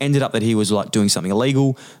 Ended up that he was like doing something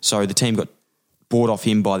illegal, so the team got bought off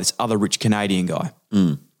him by this other rich Canadian guy.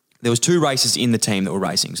 There was 2 races in the team that were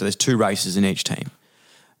racing, so there's 2 races in each team.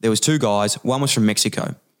 There was 2 guys, one was from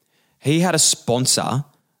Mexico. He had a sponsor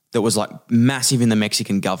that was like massive in the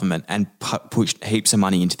Mexican government and pushed heaps of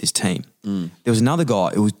money into this team. There was another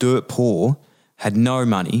guy who was dirt poor, had no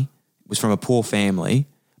money, was from a poor family,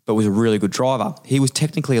 but was a really good driver. He was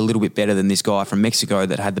technically a little bit better than this guy from Mexico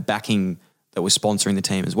that had the backing that was sponsoring the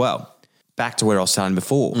team as well. Back to where I was starting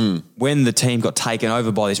before. When the team got taken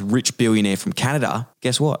over by this rich billionaire from Canada,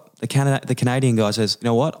 guess what? The Canadian guy says, you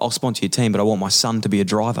know what? I'll sponsor your team, but I want my son to be a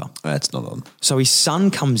driver. That's not on. So his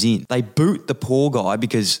son comes in. They boot the poor guy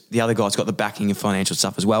because the other guy's got the backing of financial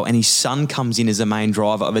stuff as well. And his son comes in as the main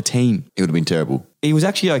driver of a team. It would have been terrible. He was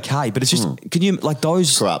actually okay, but it's just, can you, like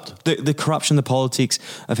those... Corrupt. The corruption, the politics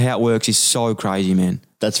of how it works is so crazy, man.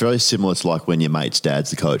 That's very similar to like when your mate's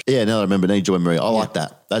dad's the coach. Yeah, now I remember Need Joy Marie. I like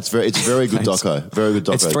that. It's a very good doco. Very good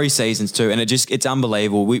doco. It's 3 seasons too, and it's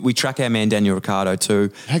unbelievable. We track our man Daniel Ricciardo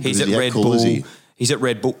too. How good He's is at he? How Red cool Bull. is he? He's at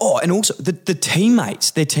Red Bull. Oh, and also the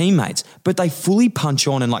teammates, they're teammates, but they fully punch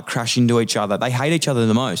on and like crash into each other. They hate each other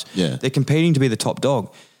the most. Yeah. They're competing to be the top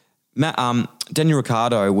dog. Daniel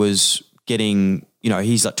Ricciardo was getting,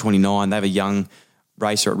 he's like 29. They have a young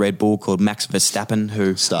racer at Red Bull called Max Verstappen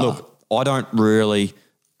who, Star. look, I don't really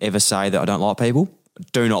ever say that I don't like people. I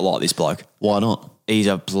do not like this bloke. Why not? He's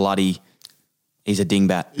a dingbat.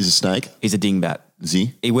 He's a snake. He's a dingbat. Is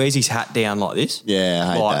he? He wears his hat down like this. Yeah,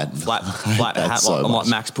 I hate like, that. Flat that hat. so I'm like, much.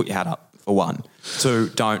 Max, put your hat up for 1. 2,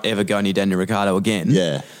 don't ever go near Daniel Ricciardo again.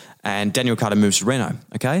 Yeah. And Daniel Ricciardo moves to Renault,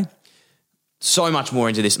 okay? So much more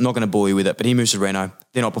into this. I'm not going to bore you with it, but he moves to Renault.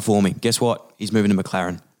 They're not performing. Guess what? He's moving to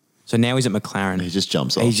McLaren. So now he's at McLaren. He just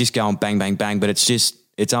jumps off. He's just going bang, bang, bang. But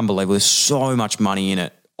it's unbelievable. There's so much money in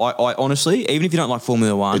it. I honestly, even if you don't like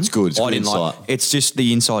Formula One, It's good. It's I good didn't like. insight. It's just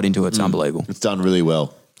the insight into it's unbelievable. It's done really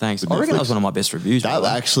well. Thanks. With I reckon that Netflix. was one of my best reviews. That by the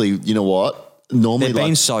way. actually, you know what? Normally, They've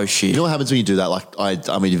been so shit. You know what happens when you do that? Like, I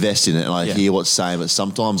invest in it and I Yeah. hear what's saying, but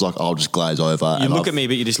sometimes, like, I'll just glaze over. You and look at me,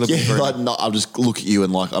 but you just look yeah, through. like, no, I'll just look at you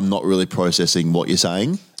and, like, I'm not really processing what you're saying.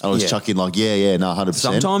 And I'll just Yeah. chuck in, like, yeah, no, 100%.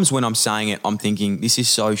 Sometimes when I'm saying it, I'm thinking, this is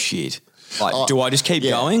so shit. Like, do I just keep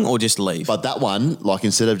yeah. going or just leave? But that one, like,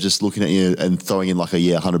 instead of just looking at you and throwing in, like,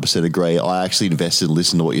 100% agree, I actually invested and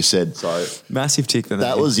listened to what you said. So Massive tick for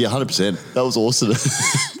that was, 100%. That was awesome.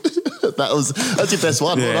 That's your best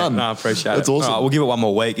one. yeah, Well done. no, I appreciate That's it. awesome. All right, we'll give it one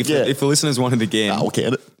more week. If the listeners want it again. We'll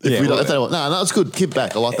count it. Yeah, If they want, no, it's good. Keep it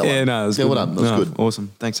back. I like that one. Yeah, no, it was yeah, good. well done. That was good.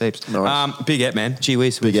 Awesome. Thanks heaps. No worries. Big Ep, man. Gee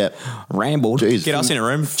whiz. Big Ep. Rambled. Jeez. Get us in a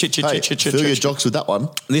room. Chit. Fill your jocks with that one.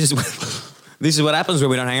 This is what happens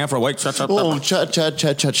when we don't hang out for a week. Shut. Oh,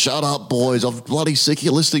 chat. Shut up, boys. I'm bloody sick of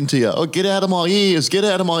you listening to you. Oh, get out of my ears. Get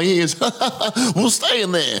out of my ears. We'll stay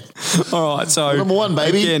in there. All right, so Number 1,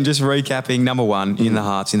 baby. Again, just recapping. Number 1 in the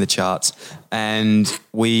hearts, in the charts, and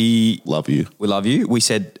we Love you. We love you. We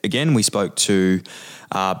said again. We spoke to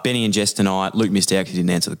Benny and Jess tonight. Luke missed out because he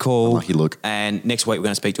didn't answer the call. Unlucky Luke. And next week we're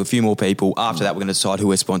going to speak to a few more people. After that, we're going to decide who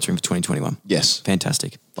we're sponsoring for 2021. Yes.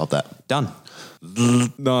 Fantastic. Love that. Done. No,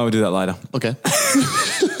 we'll do that later. Okay.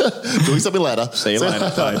 Doing something later. See you later.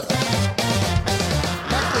 Bye.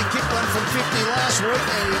 Buckley kicked one from 50 last week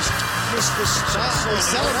and he's missed the shot.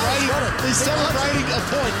 He's celebrating a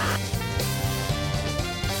point.